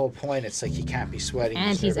in that whole point, it's like he can't be sweating.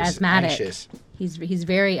 And he's asthmatic. Anxious. He's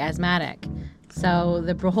very asthmatic. So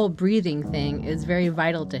the whole breathing thing is very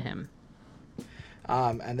vital to him.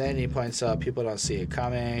 And then he points out people don't see it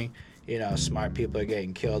coming. You know, smart people are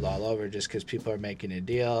getting killed all over just because people are making a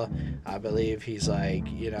deal. I believe he's like,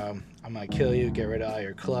 you know, I'm going to kill you, get rid of all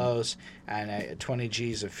your clothes, and 20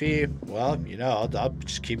 G's a fee. Well, you know, I'll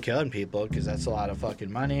just keep killing people because that's a lot of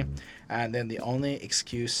fucking money. And then the only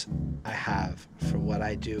excuse I have for what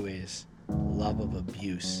I do is love of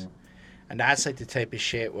abuse. And that's like the type of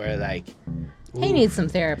shit where like... He needs some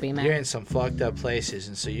therapy, man. You're in some fucked up places,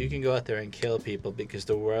 and so you can go out there and kill people because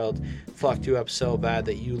the world fucked you up so bad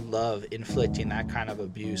that you love inflicting that kind of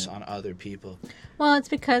abuse on other people. Well, it's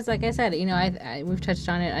because, like I said, you know, we've touched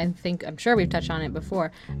on it. I'm sure we've touched on it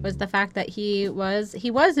before. Was the fact that he was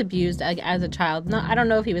abused as a child. I don't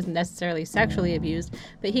know if he was necessarily sexually abused,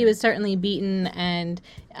 but he was certainly beaten and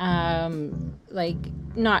like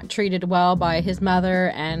not treated well by his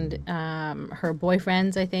mother and her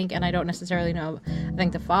boyfriends, I think. And I don't necessarily know. I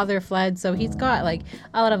think the father fled, so he's got like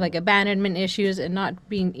a lot of like abandonment issues, and not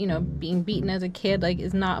being beaten as a kid like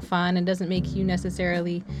is not fun and doesn't make you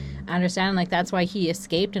necessarily understand. Like that's why he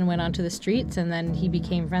escaped and went onto the streets, and then he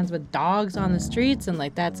became friends with dogs on the streets, and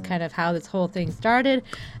like that's kind of how this whole thing started.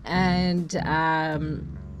 And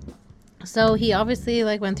so he obviously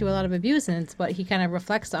like went through a lot of abuse, and it's what he kind of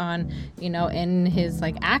reflects on, you know, in his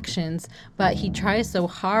like actions, but he tries so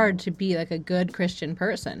hard to be like a good Christian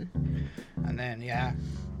person. And then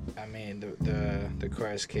I mean the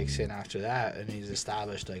chorus kicks in after that, and he's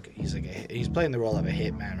established like he's playing the role of a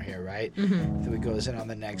hitman here, right? Mm-hmm. So he goes in on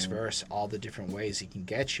the next verse, all the different ways he can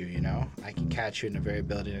get you, you know. I can catch you in the very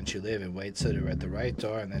building that you live in, wait till they're at the right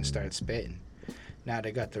door, and then start spitting. Now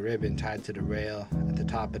they got the ribbon tied to the rail at the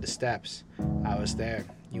top of the steps. I was there.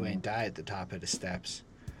 You ain't die at the top of the steps.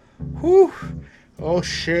 Whew. Oh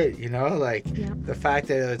shit, you know, like the fact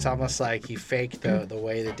that it's almost like he faked the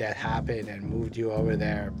way the death happened and moved you over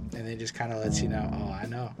there, and then just kind of lets you know, oh, I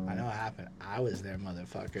know what happened. I was there,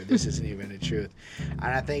 motherfucker. This isn't even the truth. And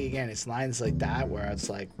I think, again, it's lines like that where it's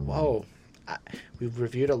like, whoa, we've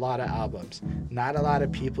reviewed a lot of albums. Not a lot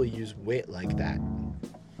of people use wit like that.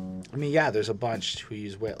 I mean, yeah, there's a bunch who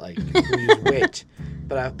use wit,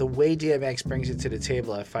 but the way DMX brings it to the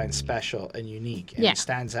table, I find special and unique, and it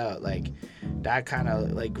stands out. Like that kind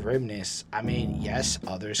of like grimness. I mean, yes,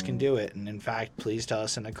 others can do it, and in fact, please tell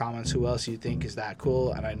us in the comments who else you think is that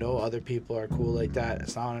cool. And I know other people are cool like that.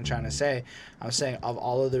 It's not what I'm trying to say. I'm saying of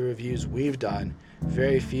all of the reviews we've done,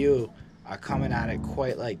 very few are coming at it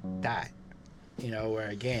quite like that. You know, where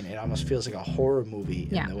again, it almost feels like a horror movie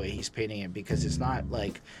in the way he's painting it, because it's not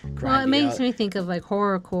like well, it makes me think of like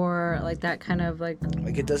horrorcore, like that kind of like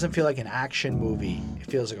it doesn't feel like an action movie. It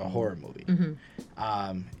feels like a horror movie.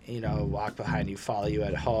 Mm-hmm. You know, walk behind you, follow you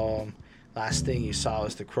at home. Last thing you saw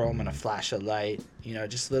was the chrome and a flash of light. You know,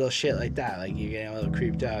 just little shit like that. Like you're getting a little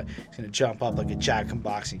creeped out. He's gonna jump up like a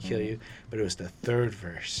jack-in-box and kill you. But it was the third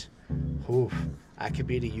verse. Oof. I could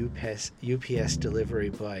be the UPS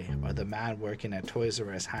delivery boy, or the man working at Toys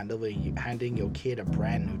R Us handing your kid a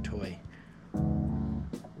brand new toy.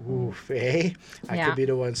 Oof, eh? I could be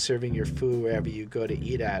the one serving your food wherever you go to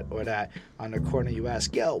eat at, or that on the corner you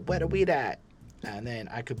ask, yo, where the weed at? And then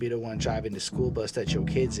I could be the one driving the school bus that your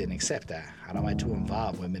kid's in, except that I don't like to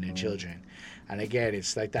involve women and children. And again,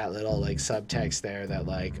 it's like that little like subtext there that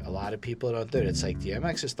like a lot of people don't do. It's like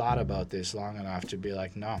DMX has thought about this long enough to be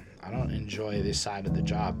like, no, I don't enjoy this side of the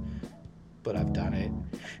job, but I've done it.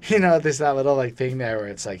 You know, there's that little like thing there where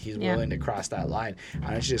it's like he's willing to cross that line.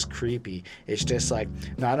 And it's just creepy. It's just like,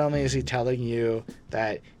 not only is he telling you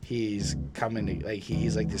that he's coming to, like,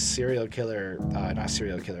 he's like this serial killer, not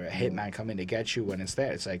serial killer, a hitman coming to get you when it's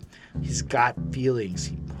there. It's like, he's got feelings.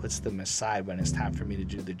 He puts them aside when it's time for me to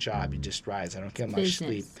do the job. He just rides. I don't get much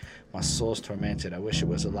sleep. My soul's tormented. I wish it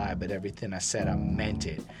was a lie, but everything I said, I meant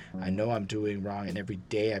it. I know I'm doing wrong, and every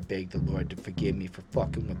day I beg the Lord to forgive me for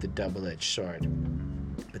fucking with the double-edged sword.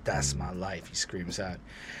 But that's my life, he screams out.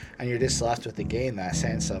 And you're just left with, again, that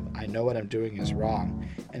sense of, I know what I'm doing is wrong.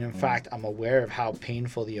 And in fact, I'm aware of how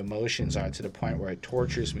painful the emotions are, to the point where it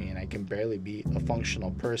tortures me and I can barely be a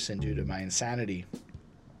functional person due to my insanity.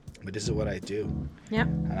 But this is what I do. Yeah.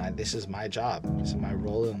 And this is my job. This is my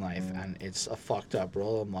role in life. And it's a fucked up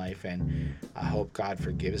role in life. And I hope God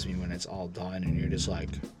forgives me when it's all done. And you're just like,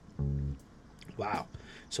 wow.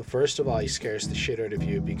 So first of all, he scares the shit out of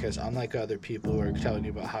you, because unlike other people who are telling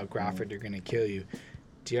you about how graphic they're going to kill you,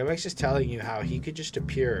 DMX is telling you how he could just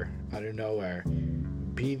appear out of nowhere,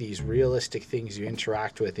 be these realistic things you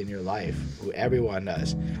interact with in your life. Everyone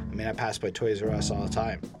does. I mean, I pass by Toys R Us all the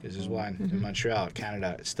time. There's one in Montreal,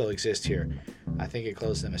 Canada. It still exists here. I think it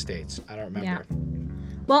closed in the States. I don't remember. Yeah.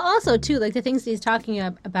 Well, also, too, like, the things he's talking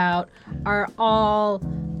about are all,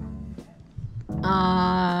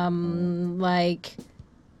 like,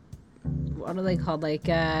 what are they called?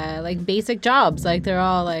 Like basic jobs. Like, they're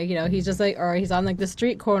all, like, you know, he's just, like, or he's on, like, the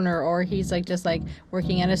street corner, or he's, like, just, like,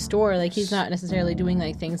 working at a store. Like, he's not necessarily doing,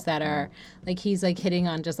 like, things that are, like, he's, like, hitting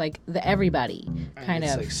on just, like, the everybody kind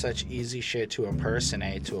of. It's, like, such easy shit to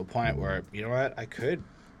impersonate to a point where, you know what, I could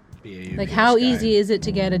be a UPS like, how guy. easy is it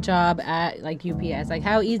to get a job at, like, UPS? Like,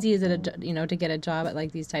 how easy is it, you know, to get a job at,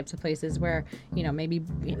 like, these types of places where, you know, maybe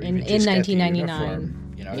in 1999.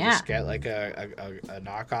 You know, Yeah. just get like a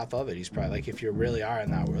knockoff of it. He's probably, like, if you really are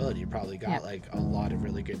in that world, you probably got like a lot of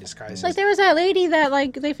really good disguises. Like, there was that lady that,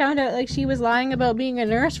 like, they found out, like, she was lying about being a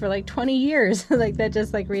nurse for like 20 years. Like, that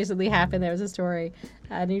just, like, recently happened. There was a story,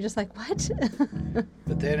 and you're just like, what?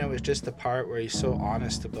 But then it was just the part where he's so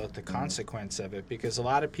honest about the consequence of it, because a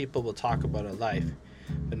lot of people will talk about a life,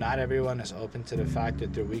 but not everyone is open to the fact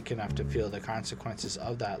that they're weak enough to feel the consequences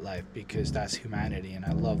of that life, because that's humanity, and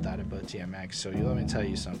I love that about DMX. So let me tell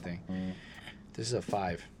you something. This is a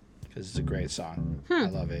 5, because it's a great song. I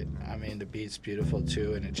love it. I mean, the beat's beautiful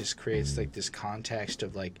too, and it just creates like this context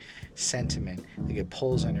of like sentiment. Like, it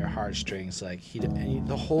pulls on your heartstrings. Like,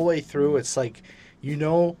 the whole way through, it's like, you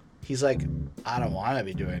know, he's like, I don't want to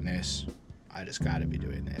be doing this. I just got to be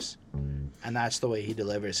doing this. And that's the way he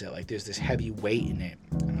delivers it. Like, there's this heavy weight in it,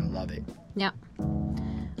 and I love it. Yeah.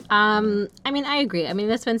 I mean, I agree. I mean,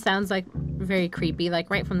 this one sounds like very creepy, like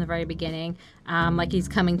right from the very beginning. Like, he's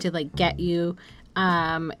coming to, like, get you.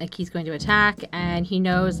 Like, he's going to attack, and he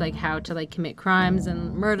knows, like, how to, like, commit crimes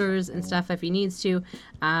and murders and stuff if he needs to,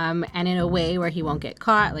 and in a way where he won't get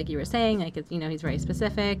caught, like you were saying. Like, it's, you know, he's very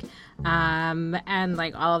specific, and,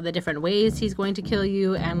 like, all of the different ways he's going to kill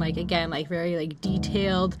you, and, like, again, like, very, like,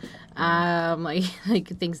 detailed, like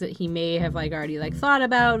things that he may have, like, already, like, thought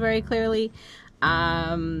about very clearly.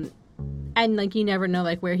 And, like, you never know,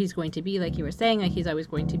 like, where he's going to be, like you were saying. Like, he's always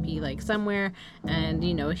going to be, like, somewhere, and,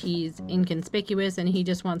 you know, he's inconspicuous, and he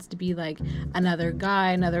just wants to be, like, another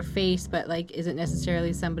guy, another face, but, like, isn't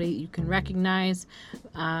necessarily somebody you can recognize.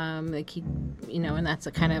 Like, he, you know, and that's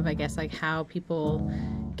a kind of, I guess, like, how people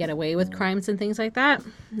get away with crimes and things like that.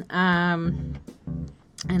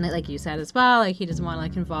 And like you said as well, like, he doesn't want to,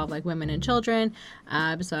 like, involve, like, women and children.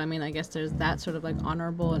 So, I mean, I guess there's that sort of, like,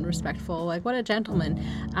 honorable and respectful, like, what a gentleman.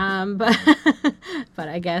 But but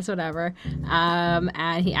I guess whatever.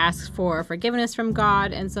 And he asks for forgiveness from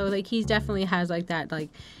God. And so, like, he definitely has, like, that, like,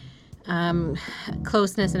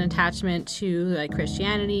 closeness and attachment to, like,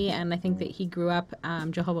 Christianity, and I think that he grew up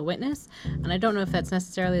Jehovah's Witness, and I don't know if that's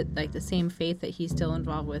necessarily, like, the same faith that he's still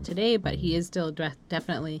involved with today, but he is still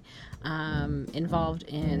definitely involved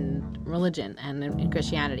in religion and in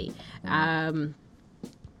Christianity. And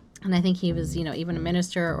I think he was, you know, even a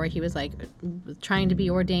minister, or he was, like, trying to be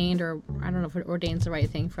ordained, or I don't know if ordained's the right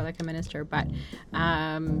thing for, like, a minister, but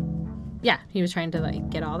yeah, he was trying to, like,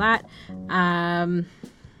 get all that.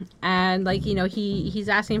 And, like, you know, he's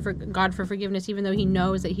asking for God for forgiveness, even though he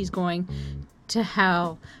knows that he's going to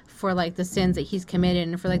hell for, like, the sins that he's committed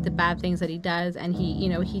and for, like, the bad things that he does. And he, you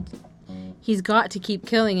know, he's got to keep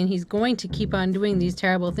killing, and he's going to keep on doing these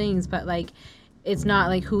terrible things, but, like, it's not,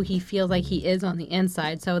 like, who he feels like he is on the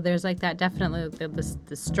inside. So there's, like, that definitely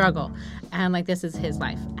the struggle, and, like, this is his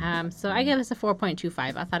life. So I give this a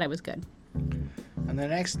 4.25. I thought it was good. And the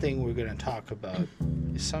next thing we're going to talk about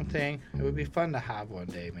is something it would be fun to have one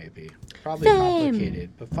day, maybe. Probably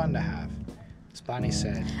complicated, but fun to have. As Bonnie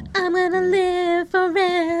said, I'm going to live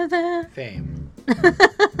forever. Fame.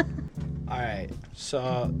 All right,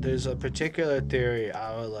 so there's a particular theory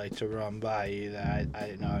I would like to run by you that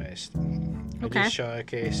I noticed. Okay. Just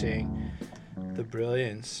showcasing the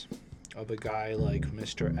brilliance of a guy like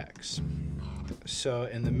Mr. X. So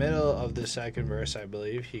in the middle of the second verse, I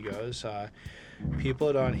believe, he goes,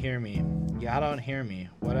 people don't hear me. Y'all don't hear me.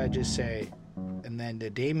 What I just say. And then the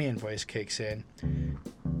Damien voice kicks in.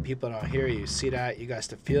 People don't hear you. See that? You guys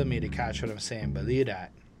to feel me to catch what I'm saying. Believe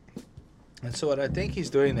that. And so what I think he's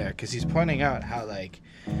doing there, because he's pointing out how, like,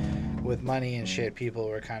 with money and shit, people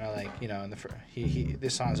were kind of, like, you know, in the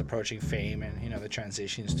this song's approaching fame, and, you know, the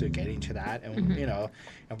transitions to getting to that. And, you know,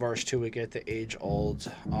 in verse 2, we get the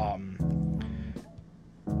age-old,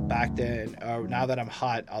 back then, now that I'm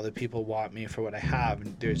hot, all the people want me for what I have.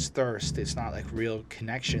 And there's thirst. It's not, like, real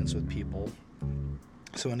connections with people.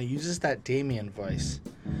 So when he uses that Damien voice,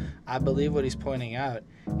 I believe what he's pointing out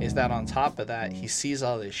is that on top of that, he sees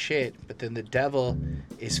all this shit, but then the devil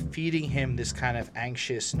is feeding him this kind of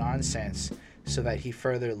anxious nonsense so that he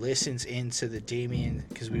further listens into the Damien,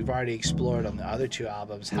 because we've already explored on the other two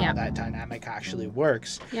albums how that dynamic actually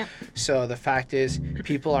works. Yep. So the fact is,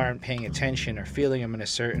 people aren't paying attention or feeling him in a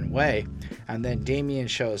certain way, and then Damien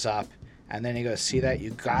shows up, and then he goes, see that?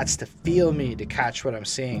 You gots to feel me to catch what I'm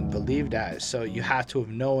saying. Believe that. So you have to have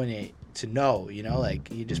known it to know, you know? Like,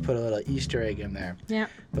 you just put a little Easter egg in there. Yeah.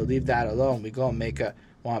 But leave that alone. We go and make a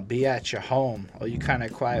want to be at your home, or you kind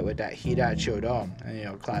of quiet with that heat at your dome. And, you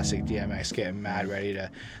know, classic DMX getting mad, ready to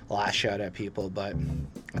lash out at people. But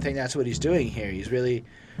I think that's what he's doing here. He's really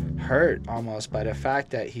hurt almost by the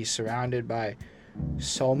fact that he's surrounded by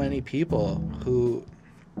so many people who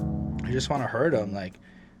just want to hurt him. Like,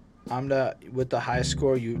 with the high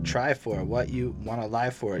score you try for, what you want to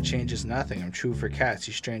lie for, it changes nothing. I'm true for cats,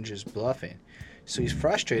 you strangers bluffing. So he's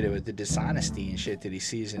frustrated with the dishonesty and shit that he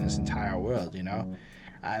sees in his entire world, you know?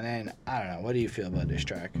 And then, I don't know, what do you feel about this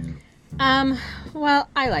track? Well,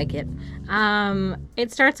 I like it.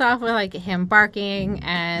 It starts off with, like, him barking,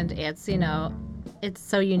 and it's, you know, it's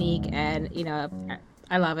so unique, and, you know,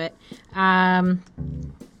 I love it.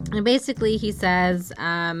 And basically he says,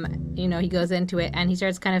 you know, he goes into it and he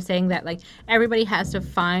starts kind of saying that, like, everybody has to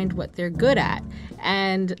find what they're good at.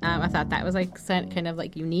 And I thought that was, like, kind of,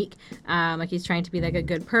 like, unique. Like, he's trying to be, like, a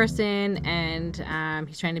good person, and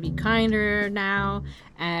he's trying to be kinder now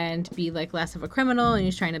and be, like, less of a criminal, and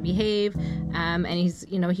he's trying to behave. And he's,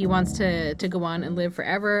 you know, he wants to go on and live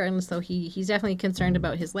forever. And so he's definitely concerned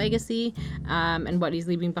about his legacy and what he's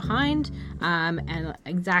leaving behind. And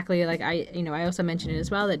exactly, like, I also mentioned it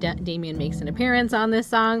as well, that Damien makes an appearance on this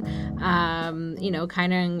song, you know,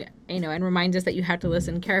 kind of, you know, and reminds us that you have to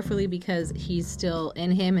listen carefully because he's still in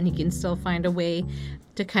him and he can still find a way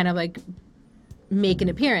to kind of, like, make an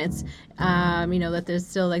appearance. You know, that there's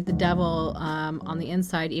still, like, the devil on the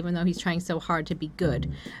inside, even though he's trying so hard to be good.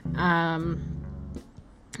 And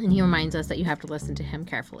he reminds us that you have to listen to him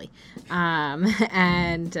carefully.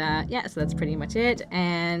 And yeah, so that's pretty much it.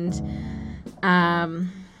 And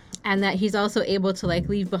that he's also able to, like,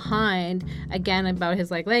 leave behind, again, about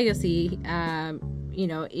his, like, legacy, you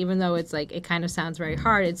know, even though it's, like, it kind of sounds very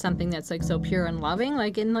hard, it's something that's, like, so pure and loving,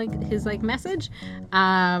 like, in, like, his, like, message.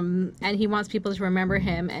 And he wants people to remember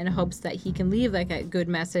him and hopes that he can leave, like, a good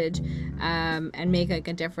message, and make, like,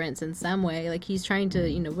 a difference in some way. Like, he's trying to,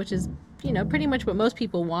 you know, which is, you know, pretty much what most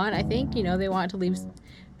people want, I think. You know, they want to leave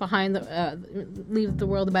behind leave the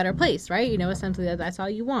world a better place, right? You know, essentially that's all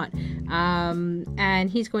you want. And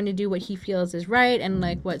he's going to do what he feels is right and,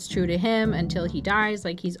 like, what's true to him until he dies.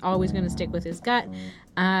 Like, he's always going to stick with his gut.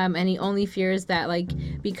 And he only fears that, like,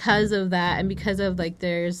 because of that and because of, like,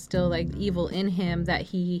 there's still, like, evil in him, that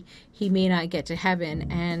he may not get to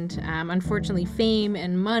heaven. And unfortunately, fame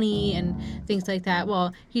and money and things like that,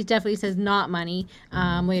 well, he definitely says not money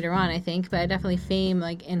later on, I think, but definitely fame,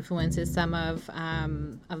 like, influences some of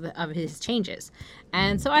his changes.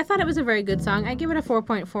 And so I thought it was a very good song. I give it a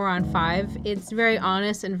 4.4 on 5. It's very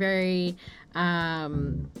honest and very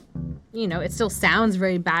you know, it still sounds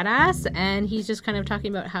very badass, and he's just kind of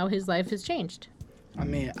talking about how his life has changed. I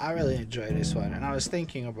mean, I really enjoyed this one, and I was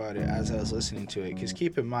thinking about it as I was listening to it, because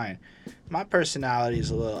keep in mind, my personality is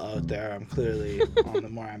a little out there. I'm clearly on the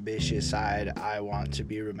more ambitious side. I want to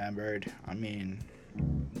be remembered. I mean,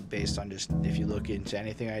 based on just, if you look into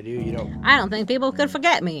anything I do, you don't... I don't think people could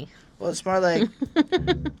forget me. Well, it's more like,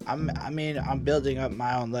 I'm building up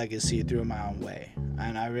my own legacy through my own way.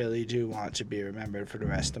 And I really do want to be remembered for the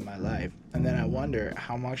rest of my life. And then I wonder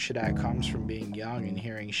how much of that comes from being young and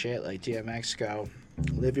hearing shit like DMX go,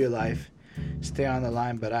 live your life, stay on the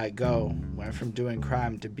line, but I go. Went from doing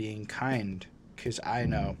crime to being kind, because I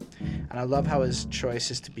know. And I love how his choice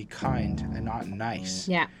is to be kind and not nice.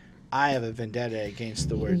 Yeah. I have a vendetta against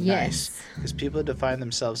the word nice, because people define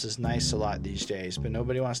themselves as nice a lot these days, but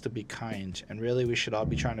nobody wants to be kind, and really we should all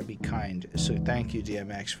be trying to be kind. So thank you,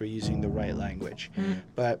 DMX, for using the right language.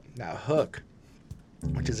 But that hook,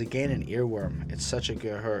 which is again an earworm, it's such a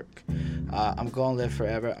good hook. I'm gonna live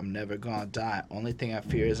forever, I'm never gonna die. Only thing I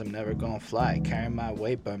fear is I'm never gonna fly. Carrying my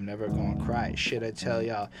weight, but I'm never gonna cry. Shit, I tell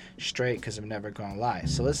y'all straight, cause I'm never gonna lie.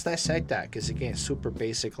 So let's dissect that, cause again, super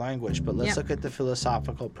basic language, but let's look at the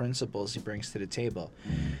philosophical principles he brings to the table.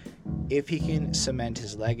 If he can cement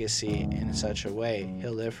his legacy in such a way,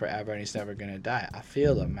 he'll live forever and he's never gonna die. I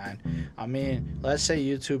feel him, man. I mean, let's say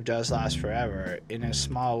YouTube does last forever. In a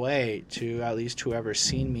small way, to at least whoever's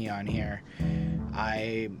seen me on here,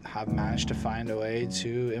 I have managed to find a way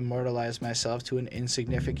to immortalize myself to an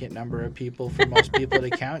insignificant number of people for most people to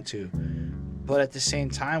count to. But at the same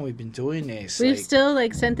time, we've been doing this. We've still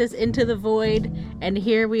sent this into the void, and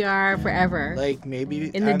here we are forever. Maybe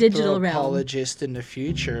in the digital realm. Anthropologists in the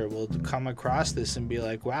future will come across this and be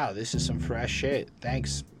like, "Wow, this is some fresh shit.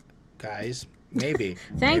 Thanks, guys." Maybe.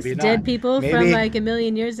 Thanks, maybe dead people from a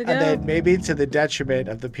million years ago. And then maybe to the detriment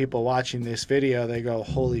of the people watching this video, they go,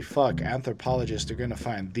 "Holy fuck, anthropologists are gonna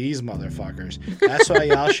find these motherfuckers." That's why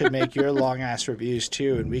y'all should make your long ass reviews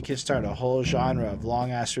too, and we can start a whole genre of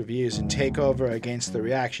long ass reviews and take over against the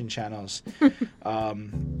reaction channels.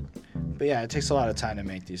 But yeah, it takes a lot of time to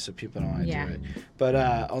make these, so people don't want to do it. But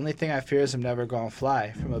only thing I fear is I'm never going to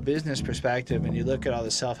fly. From a business perspective, and you look at all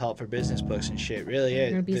the self-help for business books and shit, really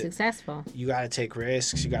You're going to be successful. You got to take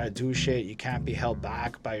risks. You got to do shit. You can't be held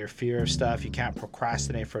back by your fear of stuff. You can't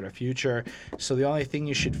procrastinate for the future. So the only thing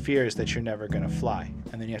you should fear is that you're never going to fly.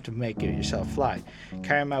 And then you have to make it yourself fly.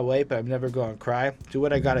 Carry my weight, but I'm never going to cry. Do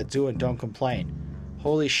what I got to do and don't complain.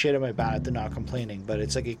 Holy shit, am I bad at the not complaining, but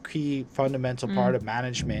it's like a key fundamental part of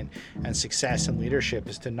management and success and leadership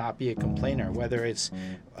is to not be a complainer, whether it's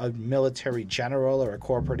a military general or a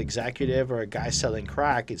corporate executive or a guy selling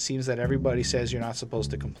crack. It seems that everybody says you're not supposed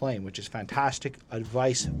to complain, which is fantastic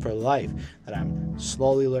advice for life that I'm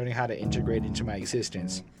slowly learning how to integrate into my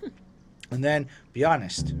existence. And then, be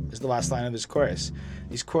honest, is the last line of his chorus.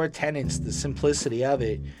 These core tenets, the simplicity of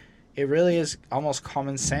it, it really is almost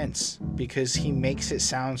common sense because he makes it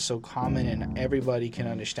sound so common and everybody can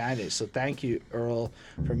understand it. So thank you, Earl,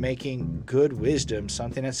 for making good wisdom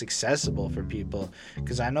something that's accessible for people.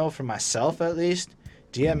 Because I know for myself, at least,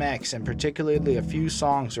 DMX and particularly a few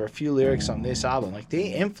songs or a few lyrics on this album, they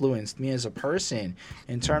influenced me as a person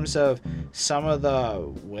in terms of some of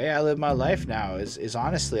the way I live my life now is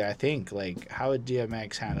honestly, I think, how would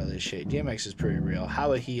DMX handle this shit? DMX is pretty real. How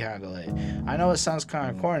would he handle it? I know it sounds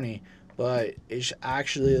kind of corny, but it's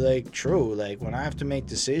actually true. When I have to make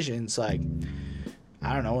decisions, I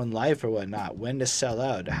don't know, in life or whatnot, when to sell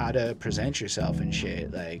out, how to present yourself and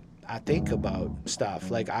shit, I think about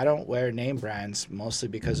stuff. I don't wear name brands mostly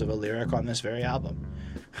because of a lyric on this very album.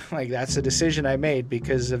 That's a decision I made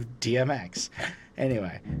because of DMX.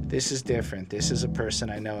 Anyway, this is different. This is a person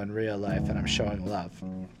I know in real life and I'm showing love.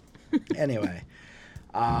 Anyway,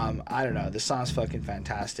 I don't know. The song's fucking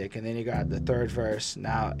fantastic. And then you got the third verse.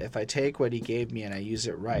 Now, if I take what he gave me and I use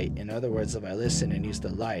it right, in other words, if I listen and use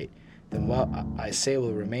the light, then what I say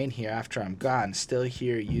will remain here after I'm gone. Still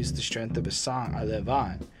here, use the strength of a song, I live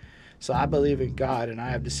on. So I believe in God, and I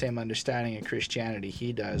have the same understanding of Christianity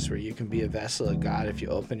he does, where you can be a vessel of God if you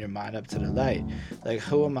open your mind up to the light.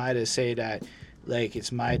 Who am I to say that,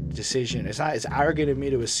 it's my decision? It's arrogant of me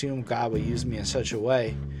to assume God will use me in such a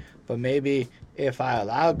way, but maybe if I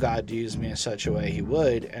allow God to use me in such a way, he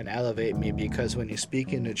would, and elevate me, because when you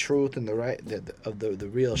speak in the truth and the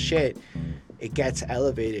real shit, it gets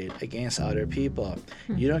elevated against other people.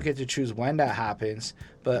 You don't get to choose when that happens,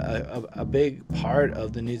 but a big part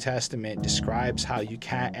of the New Testament describes how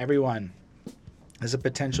everyone is a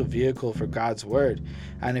potential vehicle for God's word.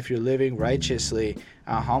 And if you're living righteously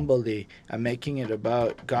and humbly and making it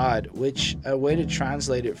about God, which a way to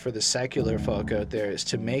translate it for the secular folk out there is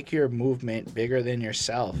to make your movement bigger than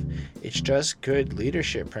yourself. It's just good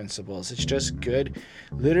leadership principles. It's just good.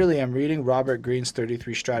 Literally, I'm reading Robert Greene's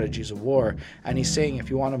 33 Strategies of War, and he's saying if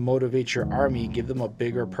you want to motivate your army, give them a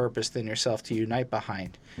bigger purpose than yourself to unite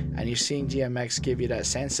behind. And you're seeing DMX give you that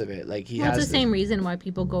sense of it. It's the same reason why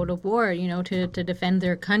people go to war, to defend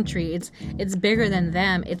their country. It's bigger than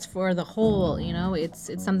them. It's for the whole,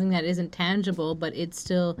 It's something that isn't tangible, but it's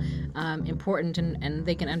still important, and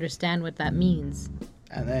they can understand what that means.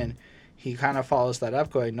 And then he kind of follows that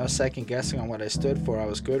up going, no second guessing on what I stood for, I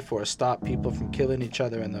was good for. Stop people from killing each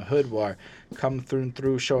other in the hood war. Come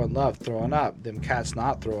through showing love, throwing up. Them cats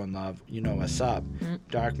not throwing love, you know what's up.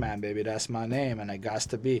 Dark man, baby, that's my name, and I gots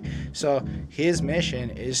to be. So his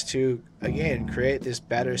mission is to, again, create this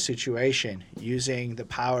better situation using the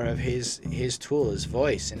power of his tool, his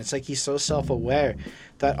voice. And it's he's so self-aware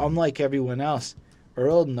that unlike everyone else,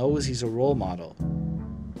 Earl knows he's a role model.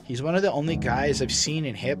 He's one of the only guys I've seen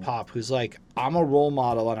in hip-hop who's I'm a role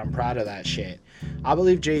model and I'm proud of that shit. I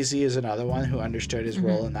believe Jay-Z is another one who understood his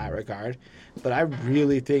role in that regard. But I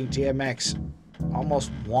really think DMX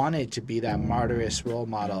almost wanted to be that martyrous role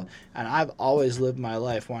model. And I've always lived my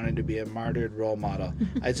life wanting to be a martyred role model.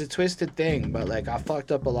 It's a twisted thing, but I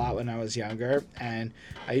fucked up a lot when I was younger. And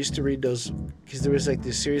I used to read those, because there was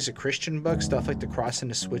this series of Christian books, stuff like The Cross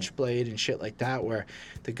and the Switchblade and shit like that, where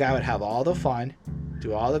the guy would have all the fun,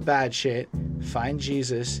 do all the bad shit, find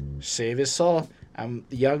Jesus, save his soul. And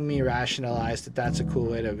young me rationalized that that's a cool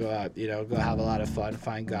way to go out, go have a lot of fun,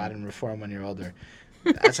 find God, and reform when you're older.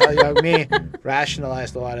 That's how young me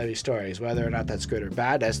rationalized a lot of these stories. Whether or not that's good or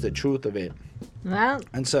bad, that's the truth of it. Well,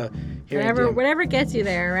 and so whatever gets you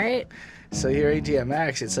there, right? So hearing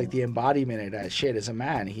DMX, it's like the embodiment of that shit as a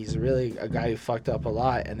man. He's really a guy who fucked up a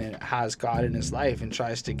lot and then has God in his life and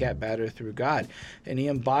tries to get better through God. And he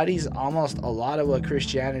embodies almost a lot of what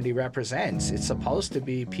Christianity represents. It's supposed to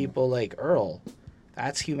be people like Earl.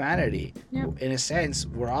 That's humanity. Yep. In a sense,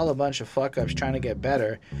 we're all a bunch of fuck-ups trying to get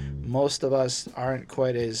better. Most of us aren't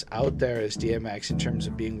quite as out there as DMX in terms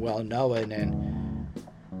of being well-known and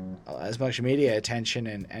as much media attention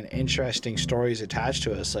and interesting stories attached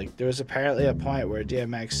to us. Like, there was apparently a point where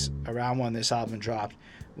DMX, around when this album dropped,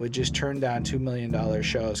 would just turn down $2 million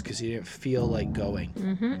shows because he didn't feel like going.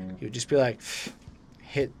 Mm-hmm. He would just be like,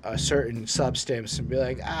 hit a certain substance and be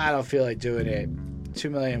like, I don't feel like doing it. $2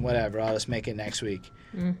 million, whatever, I'll just make it next week.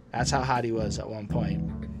 That's how hot he was at one point.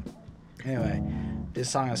 Anyway, this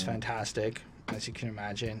song is fantastic, as you can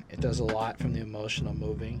imagine. It does a lot from the emotional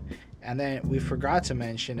moving. And then we forgot to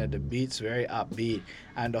mention that the beat's very upbeat,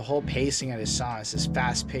 and the whole pacing of this song is this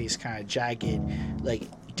fast-paced, kind of jagged, like,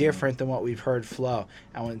 different than what we've heard flow.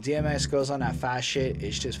 And when DMX goes on that fast shit,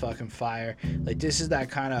 it's just fucking fire. Like, this is that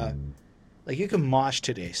kind of, like, you can mosh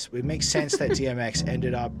to this. It makes sense that DMX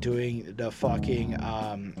ended up doing the fucking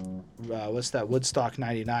what's that, Woodstock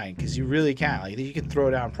 99, because you really can. Like, you can throw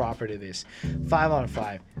down proper to this. 5 out of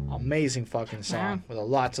 5. Amazing fucking song with a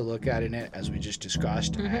lot to look at in it, as we just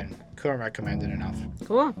discussed, and couldn't recommend it enough.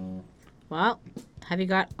 Cool. Well, have you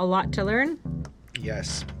got a lot to learn?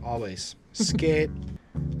 Yes, always. Skid.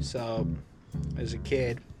 So, as a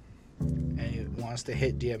kid, and he wants to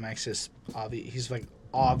hit DMX's, he's like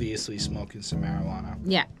obviously smoking some marijuana.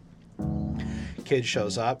 Yeah. Kid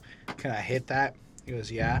shows up. Can I hit that? He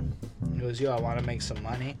goes, yeah. He goes, yo, I want to make some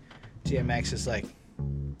money. DMX is like,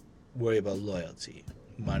 worry about loyalty.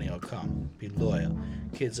 Money will come. Be loyal.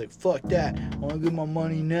 Kid's like, fuck that. I want to get my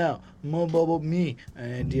money now. More about me.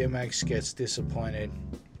 And then DMX gets disappointed.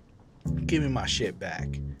 Give me my shit back.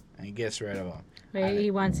 And he gets rid of him. Well,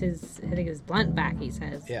 he wants his blunt back, he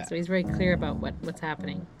says. Yeah. So he's very clear about what's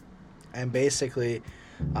happening. And basically,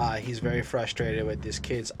 he's very frustrated with this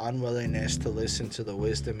kid's unwillingness to listen to the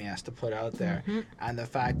wisdom he has to put out there. And the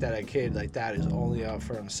fact that a kid like that is only out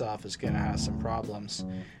for himself is going to have some problems.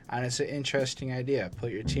 And it's an interesting idea.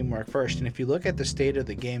 Put your teamwork first. And if you look at the state of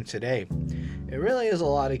the game today, it really is a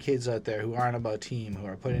lot of kids out there who aren't about team, who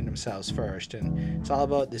are putting themselves first. And it's all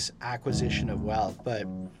about this acquisition of wealth. But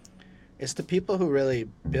it's the people who really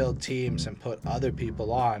build teams and put other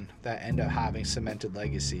people on that end up having cemented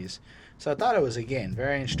legacies. So I thought it was, again,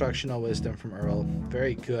 very instructional wisdom from Earl.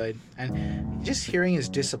 Very good. And just hearing his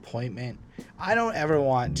disappointment. I don't ever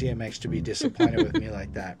want DMX to be disappointed with me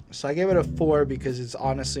like that. So I gave it a 4 because it's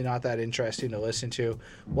honestly not that interesting to listen to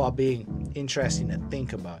while being interesting to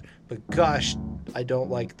think about. But gosh, I don't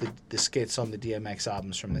like the skits on the DMX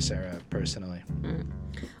albums from this era, personally.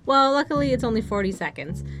 Well, luckily it's only 40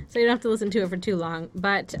 seconds, so you don't have to listen to it for too long.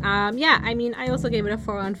 But yeah, I mean, I also gave it a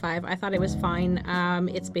 4 on 5. I thought it was fine.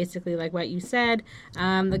 It's basically like what you said.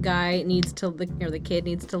 The guy needs to, the kid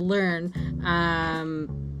needs to learn.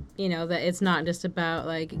 That it's not just about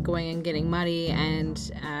like going and getting money, and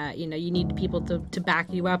you need people to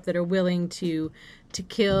back you up that are willing to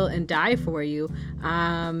kill and die for you,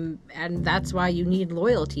 and that's why you need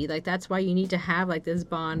loyalty. Like, that's why you need to have like this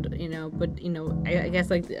bond, but I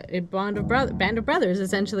guess like a band of brothers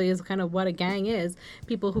essentially is kind of what a gang is.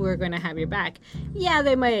 People who are going to have your back. Yeah,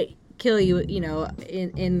 they might kill you,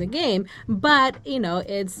 in the game, but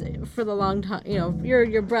it's for the long time.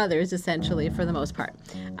 You're brothers essentially for the most part.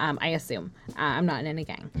 I assume. I'm not in any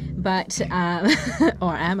gang, but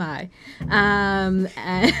or am I? And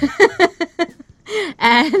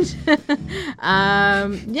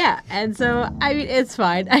so I mean, it's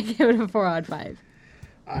fine. I give it a 4 on 5.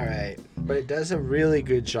 All right, but it does a really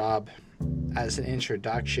good job as an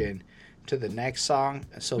introduction to the next song.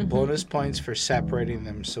 So bonus points for separating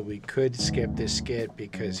them, so we could skip this skit,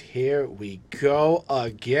 because here we go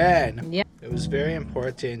again. Yep. It was very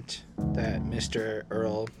important that Mr.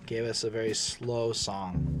 Earl gave us a very slow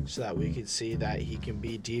song so that we could see that he can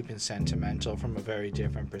be deep and sentimental from a very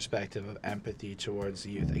different perspective of empathy towards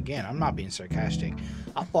the youth. Again, I'm not being sarcastic.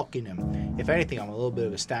 I'm fucking him. If anything, I'm a little bit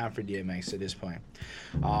of a stand for DMX at this point.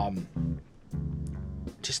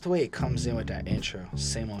 Just the way it comes in with that intro,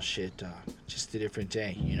 same old shit, dog. Just a different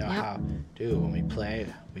day. You know how, dude, when we play,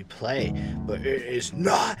 but it is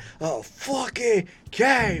not a fucking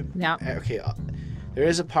game. Yeah. Okay, there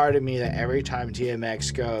is a part of me that every time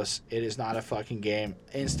DMX goes, it is not a fucking game,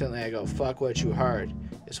 instantly I go, fuck what you heard.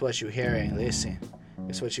 It's what you're hearing. Listen.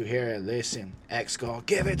 It's what you hear and listen. X go,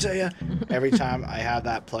 give it to you. Every time I have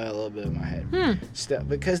that play a little bit in my head. Still,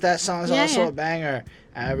 because that song's also a banger,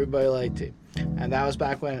 and everybody liked it. And that was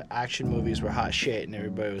back when action movies were hot shit and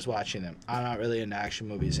everybody was watching them. I'm not really into action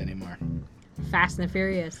movies anymore. Fast and the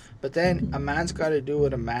Furious. But then a man's got to do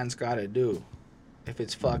what a man's got to do. If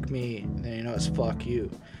it's fuck me, then you know it's fuck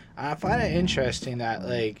you. And I find it interesting that,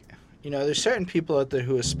 like, you know, there's certain people out there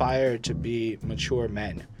who aspire to be mature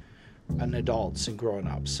men and adults and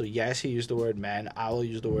grown-ups. So yes, he used the word men. I will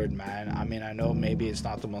use the word man. I mean, I know maybe it's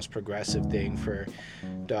not the most progressive thing for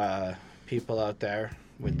the people out there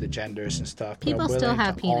with the genders and stuff. People but I'm still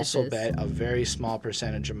have to penises. Also bet a very small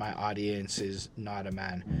percentage of my audience is not a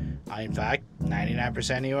man. In fact,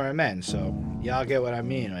 99% of you are men. So y'all get what I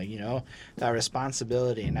mean. Like, you know, that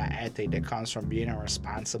responsibility and that ethic that comes from being a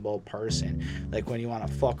responsible person. Like when you want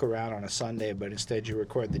to fuck around on a Sunday, but instead you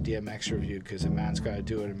record the DMX review because a man's got to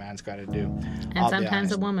do what a man's got to do. And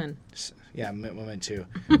sometimes a woman. Yeah, women too.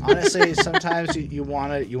 Honestly, sometimes you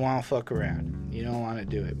want to fuck around. You don't want to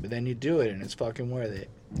do it, but then you do it, and it's fucking worth it.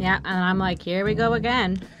 Yeah, and I'm like, here we go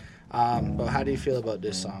again. But how do you feel about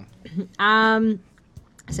this song?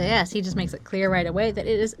 So yes, he just makes it clear right away that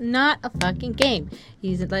it is not a fucking game.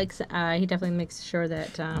 He's like, he definitely makes sure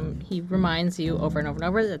that he reminds you over and over and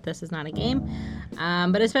over that this is not a game.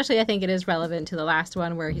 But especially, I think it is relevant to the last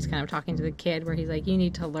one where he's kind of talking to the kid, where he's like, "You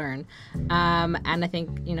need to learn." And I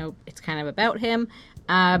think, you know, it's kind of about him.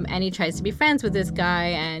 And he tries to be friends with this guy,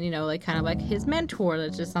 and, you know, like kind of like his mentor.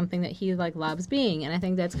 That's just something that he like loves being, and I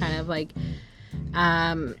think that's kind of like,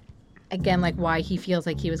 again, like why he feels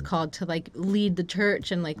like he was called to like lead the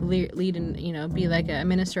church and like lead and, you know, be like a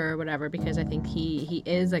minister or whatever, because I think he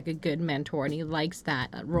is like a good mentor and he likes that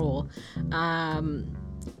role.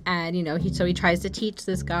 And, you know, he tries to teach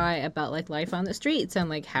this guy about like life on the streets and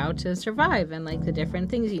like how to survive and like the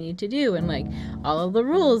different things you need to do and like all of the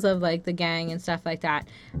rules of like the gang and stuff like that.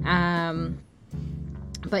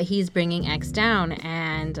 But he's bringing X down,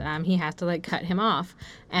 and he has to like cut him off.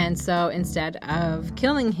 And so instead of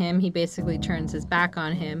killing him, he basically turns his back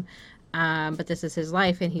on him. But this is his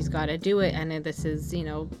life, and he's got to do it. And this is, you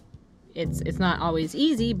know, it's not always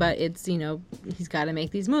easy, but it's, you know, he's got to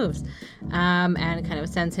make these moves. And it kind of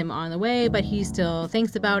sends him on the way, but he still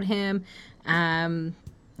thinks about him.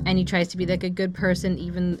 And he tries to be like a good person,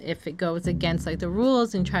 even if it goes against like the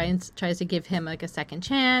rules, and tries to give him like a second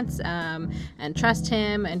chance, and trust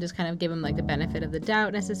him, and just kind of give him like the benefit of the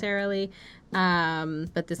doubt necessarily.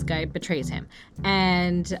 But this guy betrays him,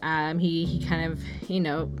 and he kind of, you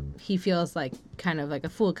know, he feels like kind of like a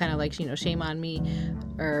fool, kind of like, you know, shame on me,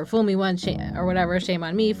 or fool me once, or whatever, shame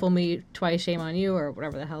on me, fool me twice, shame on you, or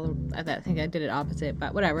whatever the hell. I think I did it opposite,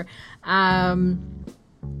 but whatever.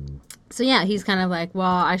 So yeah, he's kind of like, well,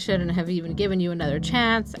 I shouldn't have even given you another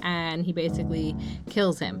chance, and he basically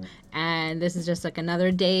kills him. And this is just like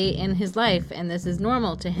another day in his life, and this is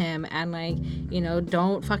normal to him, and like, you know,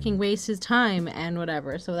 don't fucking waste his time and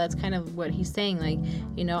whatever. So that's kind of what he's saying, like,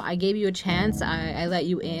 you know, I gave you a chance, I let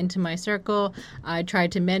you into my circle, I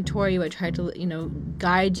tried to mentor you, I tried to, you know,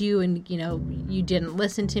 guide you, and, you know, you didn't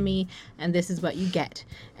listen to me, and this is what you get,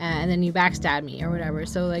 and then you backstabbed me or whatever.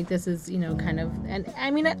 So like, this is, you know, kind of, and I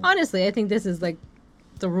mean, honestly, I think this is like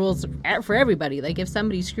the rules for everybody. Like, if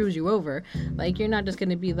somebody screws you over, like, you're not just going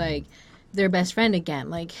to be like their best friend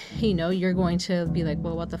again. Like, you know, you're going to be like,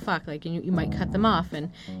 well, what the fuck? Like, you might cut them off.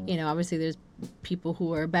 And, you know, obviously there's people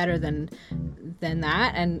who are better than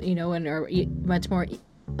that, and, you know, and are much more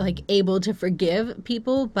like able to forgive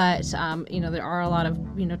people, but you know, there are a lot of,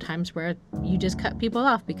 you know, times where you just cut people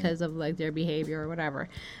off because of like their behavior or whatever.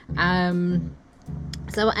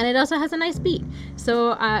 So, and it also has a nice beat.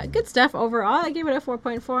 So, good stuff overall. I gave it a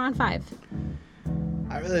 4.4 on 5.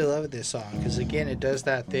 I really love this song because, again, it does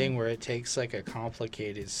that thing where it takes like a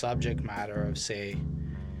complicated subject matter of, say,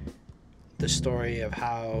 the story of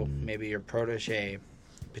how maybe your protege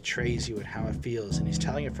betrays you and how it feels, and he's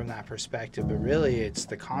telling it from that perspective, but really it's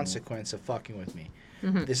the consequence of fucking with me.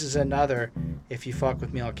 Mm-hmm. This is another if you fuck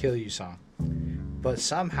with me, I'll kill you song. But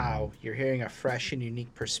somehow you're hearing a fresh and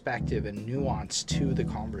unique perspective and nuance to the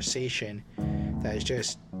conversation that is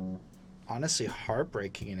just honestly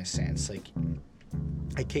heartbreaking in a sense. Like,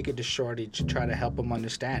 I kick it to Shorty to try to help him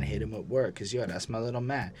understand, hit him with work, because, yo, that's my little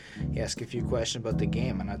man. He asked a few questions about the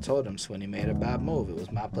game, and I told him, so when he made a bad move, it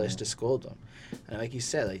was my place to scold him. And like you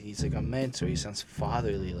said, like, he's like a mentor. He sounds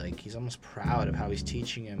fatherly. Like, he's almost proud of how he's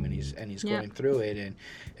teaching him, and he's going through it. And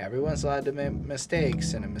everyone's allowed to make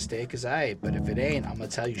mistakes, and a mistake is aight. But if it ain't, I'm going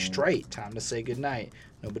to tell you straight, time to say goodnight.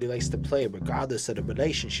 Nobody likes to play regardless of the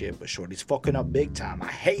relationship, but Shorty's fucking up big time.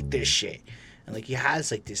 I hate this shit. And like he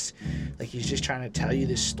has like this, like he's just trying to tell you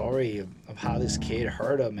this story of how this kid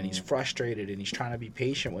hurt him, and he's frustrated and he's trying to be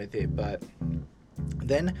patient with it. But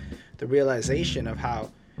then the realization of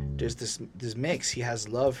how there's this mix. He has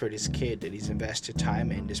love for this kid that he's invested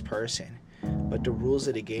time in, this person. But the rules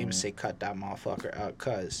of the game say cut that motherfucker out,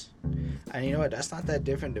 cuz. And you know what? That's not that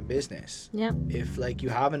different than business. Yep. If like you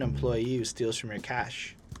have an employee who steals from your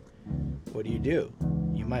cash, what do?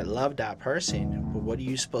 You might love that person, but what are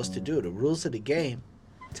you supposed to do? The rules of the game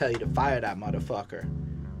tell you to fire that motherfucker,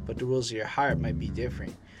 but the rules of your heart might be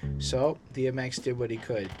different. So DMX did what he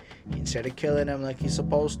could. Instead of killing him like he's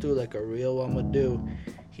supposed to, like a real one would do,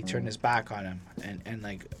 he turned his back on him and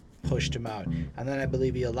like pushed him out. And then I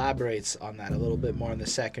believe he elaborates on that a little bit more in the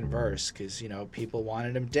second verse, because, you know, people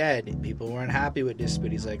wanted him dead. People weren't happy with this,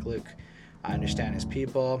 but he's like, look, I understand his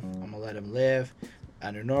people. I'm going to let him live.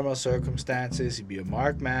 Under normal circumstances, he'd be a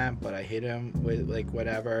marked man, but I hit him with, like,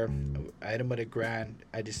 whatever. I hit him with $1,000.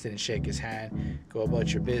 I just didn't shake his hand. Go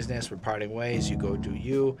about your business. We're parting ways. You go do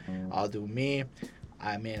you. I'll do me.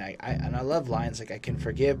 I mean, I love lines like I can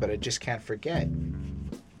forgive, but I just can't forget. And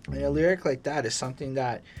a lyric like that is something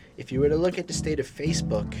that, if you were to look at the state of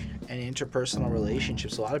Facebook and interpersonal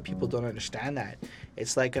relationships, a lot of people don't understand that.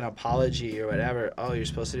 It's like an apology or whatever. Oh, you're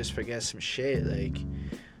supposed to just forget some shit. Like,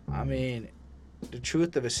 I mean, the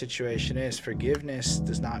truth of a situation is forgiveness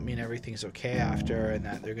does not mean everything's okay after and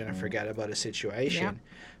that they're going to forget about a situation. Yep.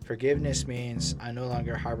 Forgiveness means I no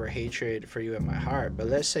longer harbor hatred for you in my heart. But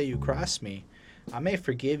let's say you cross me. I may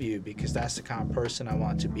forgive you because that's the kind of person I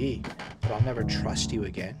want to be, but I'll never trust you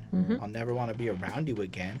again. I'll never want to be around you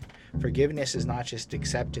again. Forgiveness is not just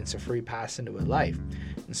acceptance, a free pass into a life.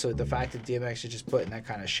 And so the fact that DMX is just putting that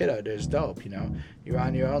kind of shit out there is dope, you know? You're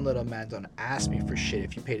on your own, little man. Don't ask me for shit.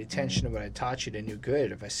 If you paid attention to what I taught you, then you're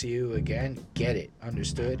good. If I see you again, get it.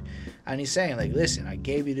 Understood? And he's saying, like, listen, I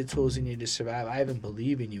gave you the tools you need to survive. I even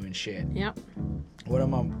believe in you and shit. Yep.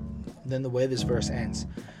 Then the way this verse ends,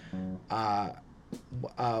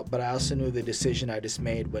 but I also knew the decision I just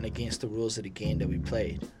made went against the rules of the game that we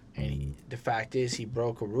played. And the fact is, he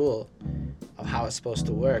broke a rule of how it's supposed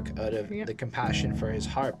to work out of the compassion for his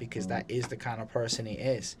heart, because that is the kind of person he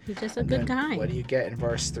is. He's just a good guy. What do you get in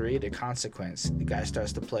verse 3? The consequence. The guy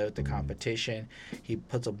starts to play with the competition. He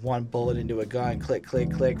puts up one bullet into a gun, click,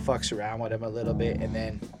 click, click, fucks around with him a little bit, and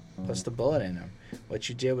then puts the bullet in him. What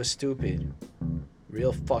you did was stupid.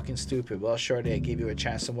 Real fucking stupid. Well, shorty, I gave you a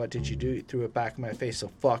chance, and what did you do? You threw it back in my face,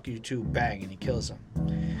 so fuck you too, bang, and he kills him.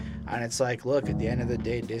 And it's like, look, at the end of the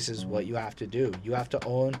day, this is what you have to do. You have to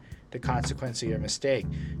own the consequence of your mistake.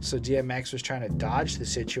 So DMX was trying to dodge the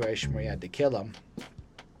situation where he had to kill him.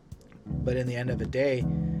 But in the end of the day,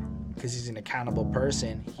 because he's an accountable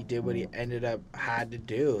person, he did what he ended up had to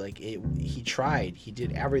do. Like, he tried. He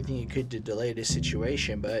did everything he could to delay this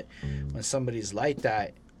situation. But when somebody's like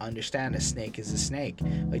that, understand a snake is a snake.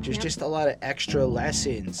 Like, there's just a lot of extra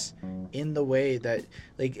lessons in the way that,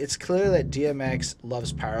 like, it's clear that DMX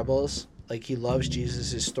loves parables. Like, he loves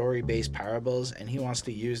Jesus' story-based parables, and he wants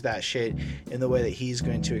to use that shit in the way that he's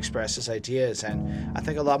going to express his ideas. And I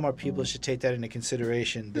think a lot more people should take that into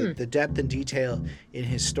consideration. The depth and detail in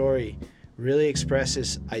his story really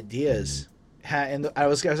expresses ideas. And I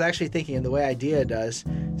was actually thinking in the way Idea does,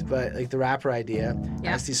 but like the rapper Idea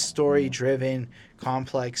has these story-driven,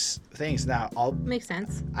 complex things. Now, all makes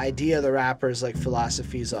sense. Idea, the rapper's like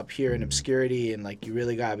philosophies up here in obscurity, and like you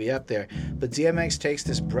really gotta be up there. But DMX takes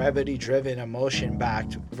this brevity-driven,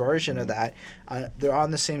 emotion-backed version of that. They're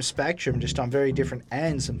on the same spectrum, just on very different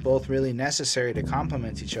ends, and both really necessary to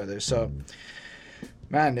complement each other. So,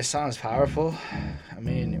 man, this song is powerful. I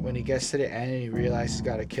mean, when he gets to the end and he realizes he's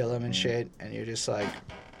got to kill him and shit, and you're just like,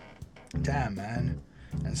 damn, man.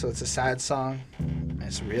 And so it's a sad song, and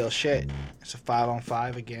it's real shit. It's a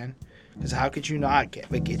 5-on-5 again. Because how could you not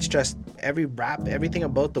get, like, it's just every rap, everything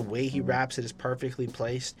about the way he raps it is perfectly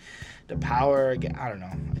placed. The power, again, I don't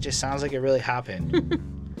know. It just sounds like it really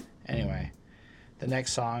happened. Anyway. The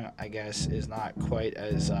next song, I guess, is not quite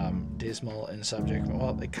as dismal in subject.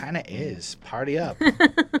 Well, it kind of is. Party Up.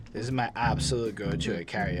 This is my absolute go-to at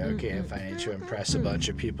karaoke if I need to impress a bunch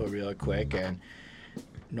of people real quick. And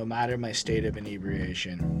no matter my state of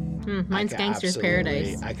inebriation, mine's Gangster's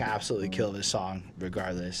Paradise. I can absolutely kill this song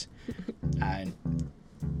regardless. And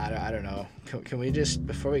I don't know. Can we just,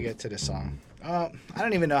 before we get to the song, I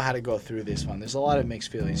don't even know how to go through this one. There's a lot of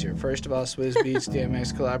mixed feelings here. First of all, Swizz Beatz,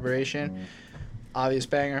 DMX collaboration. Obvious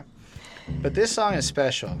banger. But this song is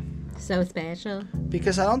special. So special.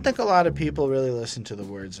 Because I don't think a lot of people really listen to the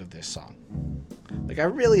words of this song. Like, I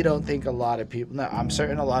really don't think a lot of people... No, I'm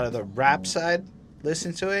certain a lot of the rap side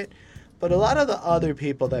listen to it. But a lot of the other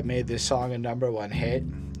people that made this song a #1 hit,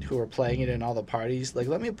 who are playing it in all the parties. Like,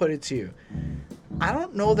 let me put it to you. I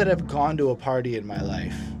don't know that I've gone to a party in my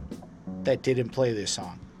life that didn't play this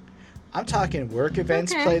song. I'm talking work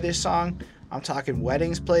events play this song. I'm talking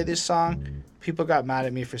weddings play this song. People got mad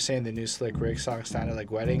at me for saying the new Slick Rick song sounded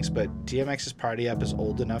like weddings, but DMX's Party Up is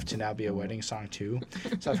old enough to now be a wedding song too.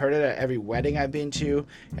 So I've heard it at every wedding I've been to,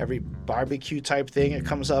 every barbecue type thing it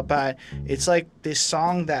comes up at. It's like this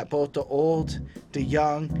song that both the old, the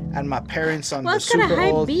young, and my parents on the super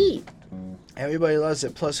old. Beat. Everybody loves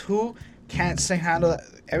it. Plus, who can't handle that?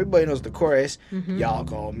 Everybody knows the chorus. Y'all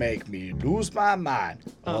gonna make me lose my mind.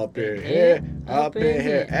 Up in here, up in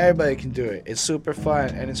here. Everybody can do it. It's super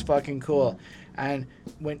fun and it's fucking cool.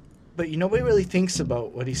 But nobody really thinks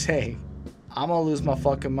about what he's saying. I'm gonna lose my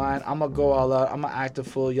fucking mind. I'm gonna go all out. I'm gonna act a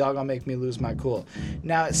fool. Y'all gonna make me lose my cool.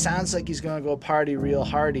 Now it sounds like he's gonna go party real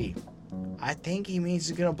hardy. I think he means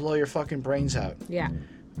he's gonna blow your fucking brains out. Yeah.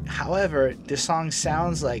 However, the song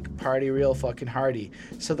sounds like party real fucking hardy.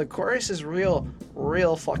 So the chorus is real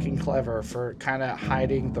fucking clever for kind of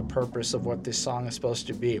hiding the purpose of what this song is supposed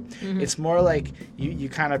to be. It's more like you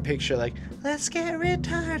kind of picture like, let's get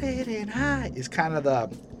retarded and high. It's kind of the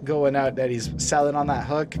going out that he's selling on that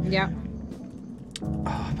hook. Yeah.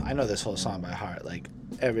 Oh, I know this whole song by heart, like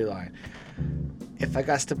every line. If I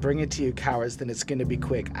got to bring it to you cowards, then it's going to be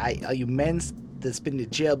quick. Are you men that's been to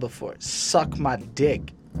jail before? Suck my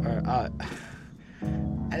dick. And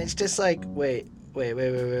it's just like, wait.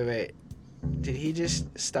 Did he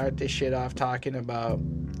just start this shit off talking about,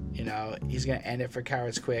 he's gonna end it for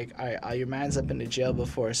cowards quick? All your mans up in the jail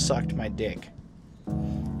before sucked my dick.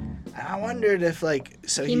 And I wondered if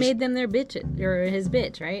he made them their bitch or his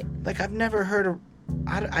bitch, right? Like I've never heard of.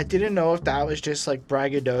 I didn't know if that was just like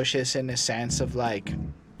braggadocious in the sense of like.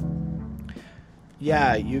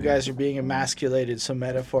 Yeah, you guys are being emasculated, so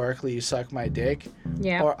metaphorically you suck my dick.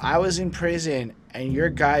 Yeah. Or I was in prison and your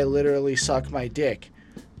guy literally sucked my dick.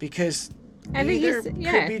 Because either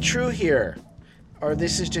could be true here. Or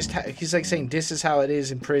this is just, he's like saying, this is how it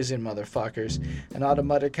is in prison, motherfuckers. And all the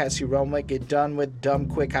mother cats you run with get done with dumb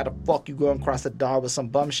quick. How the fuck you going across the door with some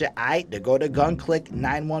bum shit? Aight, to go to gun click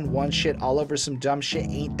 911 shit all over some dumb shit.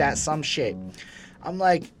 Ain't that some shit? I'm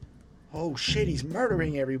like, oh shit, he's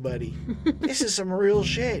murdering everybody. This is some real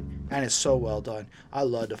shit. And it's so well done. I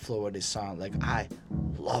love the flow of this song. Like, I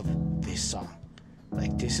love this song.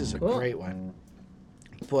 Like, this is a great one.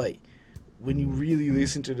 But when you really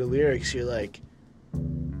listen to the lyrics, you're like,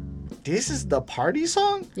 this is the party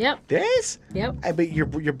song? Yep. This? Yep. But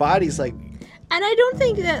your body's like... And I don't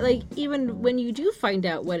think that, even when you do find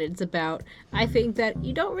out what it's about, I think that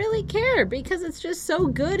you don't really care because it's just so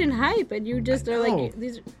good and hype, and you just are like,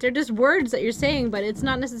 they're just words that you're saying, but it's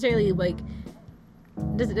not necessarily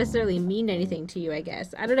doesn't necessarily mean anything to you, I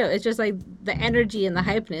guess. I don't know. It's just like the energy and the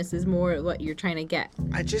hypeness is more what you're trying to get.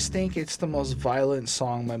 I just think it's the most violent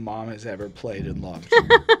song my mom has ever played and loved.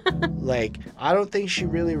 Like, I don't think she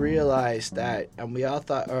really realized that, and we all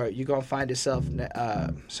thought, all right, you're going to find yourself,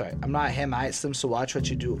 I'm not him, I Slim, so watch what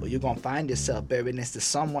you do. You're going to find yourself buried next to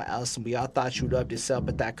someone else, and we all thought you loved yourself,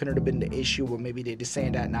 but that couldn't have been the issue, or maybe they're just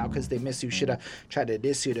saying that now because they miss you. Should have tried to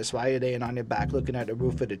diss you. That's why you're laying on your back looking at the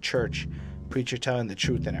roof of the church. Preacher telling the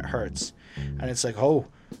truth, and it hurts. And it's like, oh,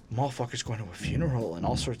 motherfucker's going to a funeral and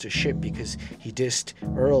all sorts of shit because he dissed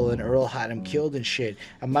Earl and Earl had him killed and shit.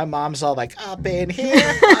 And my mom's all like, up in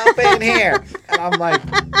here, up in here. And I'm like,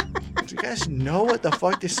 do you guys know what the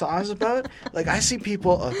fuck this song's about? Like, I see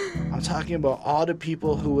people, I'm talking about all the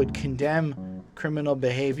people who would condemn criminal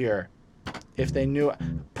behavior if they knew.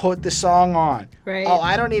 Put the song on. Right. Oh,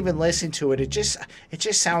 I don't even listen to it. It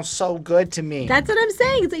just sounds so good to me. That's what I'm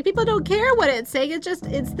saying. It's like people don't care what it's saying.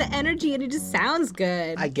 It's the energy and it just sounds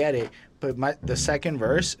good. I get it. But the second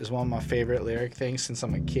verse is one of my favorite lyric things since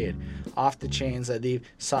I'm a kid. Off the chains I leave,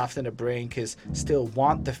 soft in the brain, cause still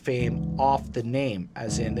want the fame off the name.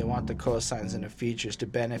 As in, they want the cosigns and the features to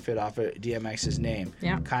benefit off of DMX's name.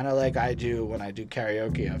 Yeah. Kind of like I do when I do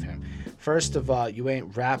karaoke of him. First of all, you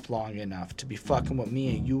ain't rap long enough to be fucking with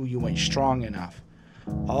me, and you ain't strong enough.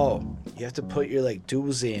 Oh, you have to put your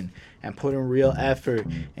dues in and put in real effort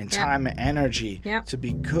and time and energy to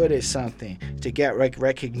be good at something, to get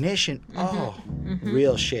recognition.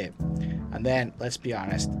 Real shit. And then, let's be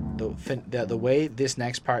honest, the way this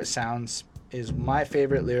next part sounds is my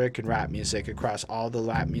favorite lyric in rap music across all the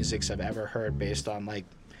rap musics I've ever heard based on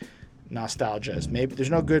nostalgia. Maybe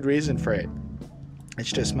there's no good reason for it.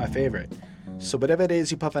 It's just my favorite. So whatever it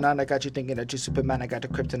is you puffing on, I got you thinking that you Superman, I got the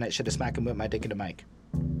kryptonite, should have smacked him with my dick in the mic.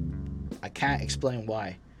 I can't explain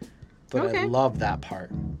why, but I love that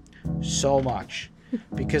part so much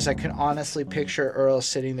because I can honestly picture Earl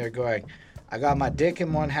sitting there going, I got my dick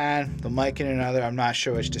in one hand, the mic in another. I'm not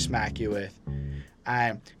sure which to smack you with.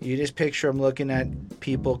 And you just picture him looking at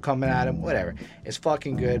people coming at him, whatever. It's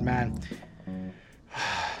fucking good, man.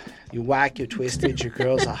 You whack, you twisted, your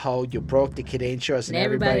girl's a hoe, you broke the kid ain't yours, and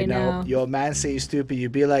everybody know. Your man say you stupid, you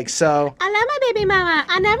be like, so. I love my baby mama.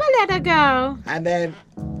 I never let her go. And then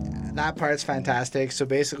that part's fantastic. So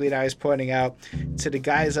basically now he's pointing out to the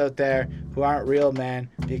guys out there who aren't real men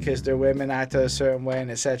because their women act a certain way and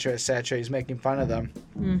etc. etc. He's making fun of them.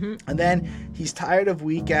 Mm-hmm. And then he's tired of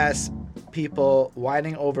weak ass people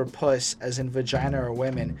whining over puss as in vagina or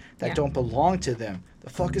women that don't belong to them. The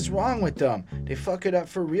fuck is wrong with them? They fuck it up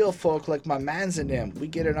for real folk like my mans and them. We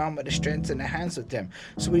get it on with the strength in the hands with them.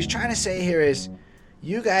 So what he's trying to say here is,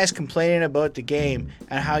 you guys complaining about the game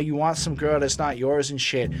and how you want some girl that's not yours and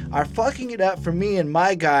shit are fucking it up for me and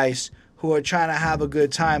my guys who are trying to have a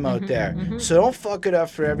good time out there. Mm-hmm. So don't fuck it up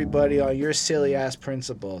for everybody on your silly ass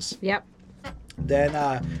principles. Yep. Then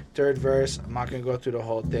third verse, I'm not going to go through the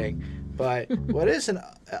whole thing. But what does an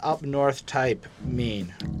up north type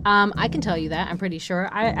mean? I can tell you that. I'm pretty sure.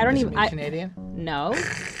 I don't even. Canadian? No.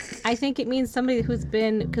 I think it means somebody who's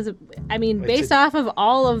been, because I mean, based off of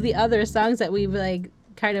all of the other songs that we've like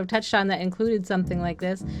kind of touched on that included something like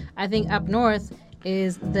this, I think up north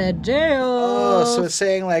is the jail. Oh, so it's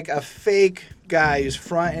saying like a fake guy who's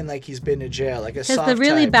fronting like he's been to jail, like a soft type. Because the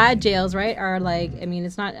really bad jails, right, are like, I mean,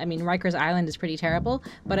 it's not, I mean, Rikers Island is pretty terrible,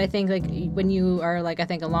 but I think like when you are like, I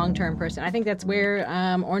think a long-term person, I think that's where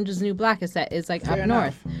Orange is the New Black is set, is like Fair up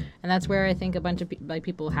enough. north. And that's where I think a bunch of like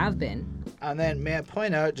people have been. And then may I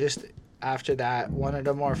point out just after that, one of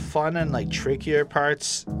the more fun and like trickier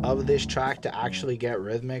parts of this track to actually get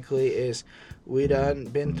rhythmically is we done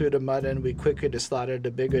been through the mud and we quicker to slaughter,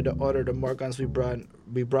 the bigger the order, the more guns we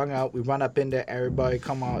brung out, we run up into everybody,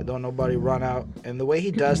 come out, don't nobody run out. And the way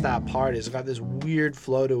he does that part is got this weird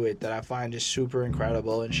flow to it that I find just super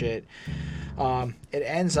incredible and shit. It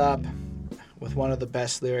ends up with one of the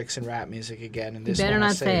best lyrics in rap music again. And this you better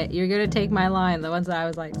not say it. You're gonna take my line, the ones that I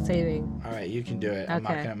was like saving. All right, you can do it.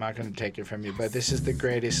 Okay. I'm not gonna take it from you. But this is the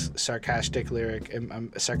greatest sarcastic lyric.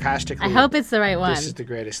 Sarcastically, I hope it's the right one. This is the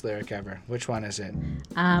greatest lyric ever. Which one is it?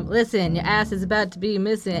 Listen, your ass is about to be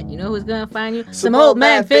missing. You know who's gonna find you? Some old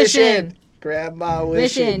man fishing. Grandma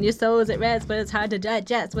wishing. Your soul is at rest, but it's hard to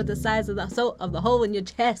digest with the size of the soul of the hole in your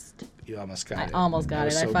chest. You almost got it. I almost got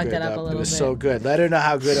it. I fucked it up a little bit. It was so good. Let her know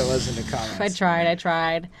how good it was in the comments. I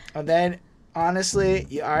tried. And then, honestly,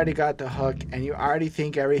 you already got the hook, and you already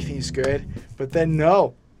think everything's good. But then,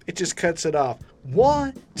 no. It just cuts it off.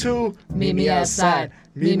 1, 2, meet me outside.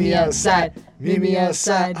 Meet me outside. Meet me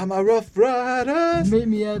outside. I'm a rough rider. Meet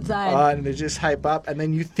me outside. And they just hype up, and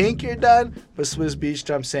then you think you're done, but Swizz Beatz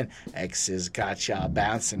jumps in. X's got y'all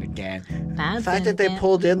bouncing again. The fact that they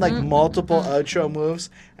pulled in like multiple outro moves,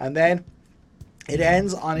 and then it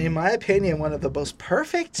ends on, in my opinion, one of the most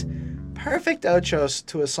perfect outros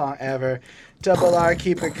to a song ever. Double R,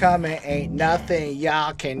 keep it coming. Ain't nothing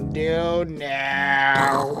y'all can do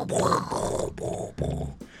now.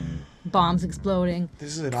 Bombs exploding.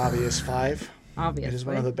 This is an obvious 5. Obviously. It is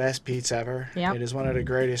one of the best beats ever. Yep. It is one of the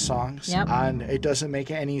greatest songs. Yep. And it doesn't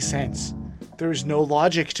make any sense. There's no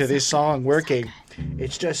logic to this song working. So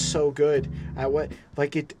it's just so good. We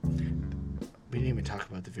didn't even talk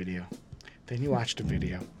about the video. Then you watch the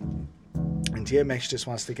video. And DMX just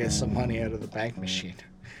wants to get some money out of the bank machine.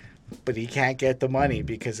 But he can't get the money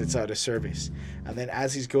because it's out of service. And then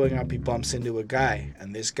as he's going up, he bumps into a guy.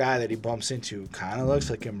 And this guy that he bumps into kind of looks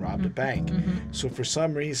like him robbed a bank. Mm-hmm. So for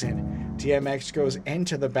some reason, DMX goes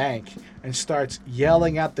into the bank and starts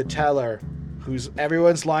yelling at the teller,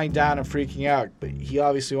 everyone's lying down and freaking out. But he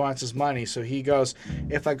obviously wants his money. So he goes,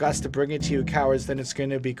 if I got to bring it to you, cowards, then it's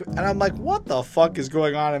going to be... And I'm like, what the fuck is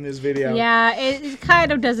going on in this video? Yeah, it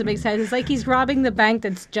kind of doesn't make sense. It's like he's robbing the bank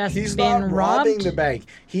that's just He's been not robbed. robbing the bank.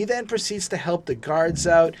 He then proceeds to help the guards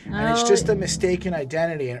out, and it's just a mistaken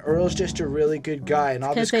identity. And Earl's just a really good guy, and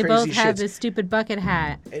all this crazy shit. Because they both have this stupid bucket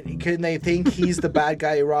hat. And they think he's the bad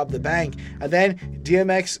guy who robbed the bank. And then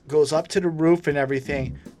DMX goes up to the roof and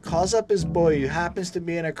everything, calls up his boy who happens to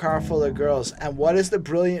be in a car full of girls. And what is the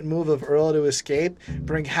brilliant move of Earl to escape?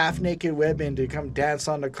 Bring half-naked women to come dance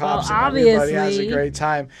on the cops, and everybody has a great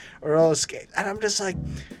time. Earl escapes. And I'm just like,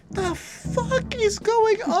 the fuck is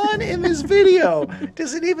going on in this video?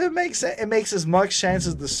 Does it even make sense? It makes as much sense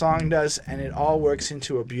as the song does, and it all works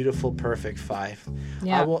into a beautiful, perfect 5.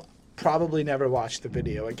 Yeah. I will probably never watch the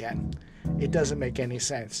video again. It doesn't make any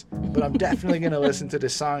sense. But I'm definitely going to listen to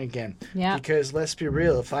this song again. Yeah. Because let's be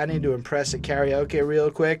real, if I need to impress at karaoke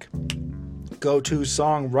real quick, go-to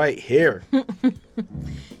song right here.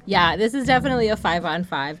 Yeah, this is definitely a 5 on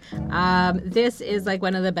 5. This is like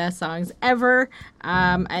one of the best songs ever.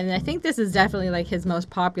 And I think this is definitely like his most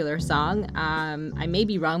popular song. I may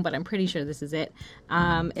be wrong, but I'm pretty sure this is it.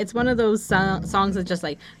 It's one of those songs that's just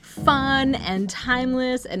like fun and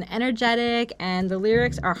timeless and energetic, and the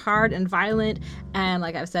lyrics are hard and violent. And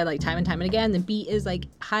like I've said, like time and time and again, the beat is like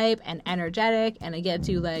hype and energetic, and it gets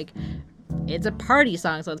you like, it's a party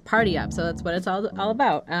song, so it's party up. So that's what it's all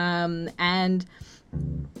about. And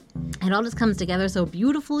it all just comes together so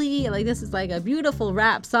beautifully. Like, this is like a beautiful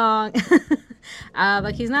rap song.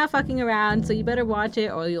 Like, he's not fucking around, so you better watch it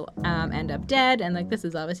or you'll end up dead. And like, this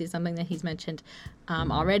is obviously something that he's mentioned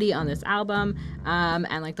already on this album.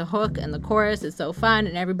 And like, the hook and the chorus is so fun,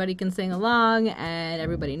 and everybody can sing along, and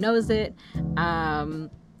everybody knows it.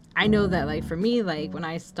 I know that, like, for me, like, when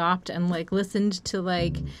I stopped and like listened to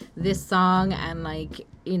like this song, and like,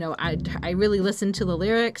 you know, I really listened to the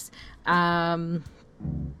lyrics.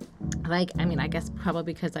 Like, I mean, I guess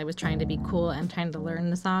probably because I was trying to be cool and trying to learn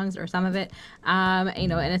the songs, or some of it, you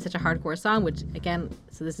know, and it's such a hardcore song, which again,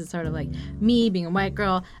 so this is sort of like me being a white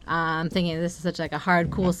girl, thinking this is such like a hard,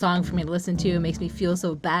 cool song for me to listen to. It makes me feel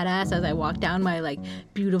so badass as I walk down my like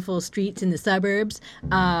beautiful streets in the suburbs. We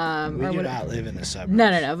do not live in the suburbs.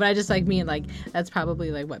 No, but I just like mean like that's probably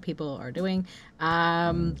like what people are doing.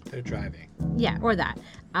 They're driving. Yeah, or that.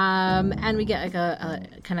 And we get like a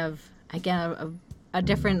kind of, again, a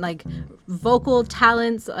different like vocal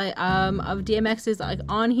talents of DMX's like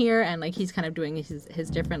on here, and like he's kind of doing his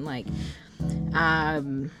different like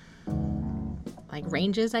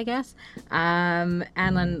ranges, I guess. And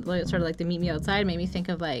then sort of like the Meet Me Outside made me think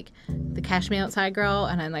of like the Cash Me Outside girl,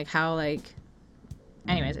 and then like how like,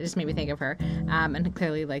 anyways, it just made me think of her. And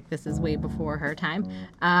clearly like this is way before her time.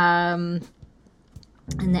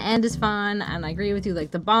 And the end is fun, and I agree with you,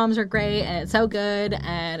 like the bombs are great, and it's so good,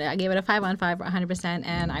 and I gave it a 5 on 5 100%,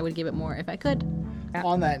 and I would give it more if I could. Yeah.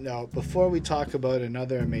 On that note, before we talk about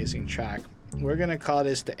another amazing track, we're going to call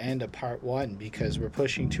this the end of part 1, because we're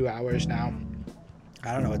pushing 2 hours now.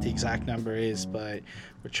 I don't know what the exact number is, but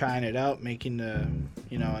we're trying it out, making the,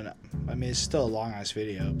 you know, and I mean, it's still a long-ass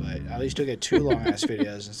video, but at least you'll get 2 long-ass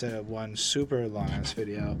videos instead of 1 super long-ass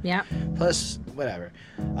video. Yeah. Plus, whatever.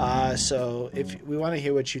 So if we want to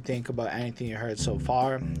hear what you think about anything you heard so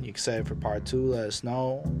far, you're excited for part 2, let us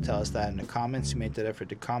know. Tell us that in the comments. You made that effort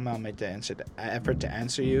to comment. I'll make that effort to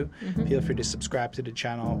answer you. Mm-hmm. Feel free to subscribe to the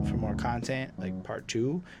channel for more content, like part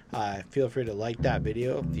 2. Feel free to like that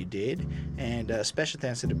video if you did. And special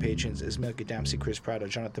thanks to the patrons: is Milky Dempsey, Chris Prado,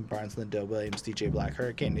 Jonathan Barnes, Linda Williams, DJ Black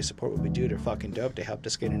Hurricane. They support what we do. They're fucking dope. They helped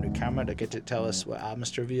us get a new camera to get to tell us what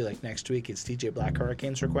albums to review. Like next week, it's DJ Black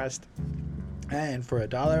Hurricane's request. And for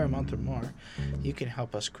 $1 a month or more, you can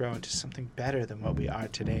help us grow into something better than what we are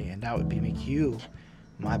today. And that would be make you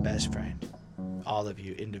my best friend. All of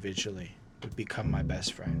you individually would become my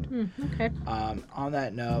best friend. Okay. On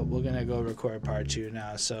that note, we're going to go record part 2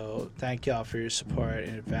 now. So thank y'all for your support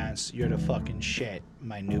in advance. You're the fucking shit,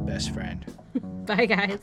 my new best friend. Bye, guys.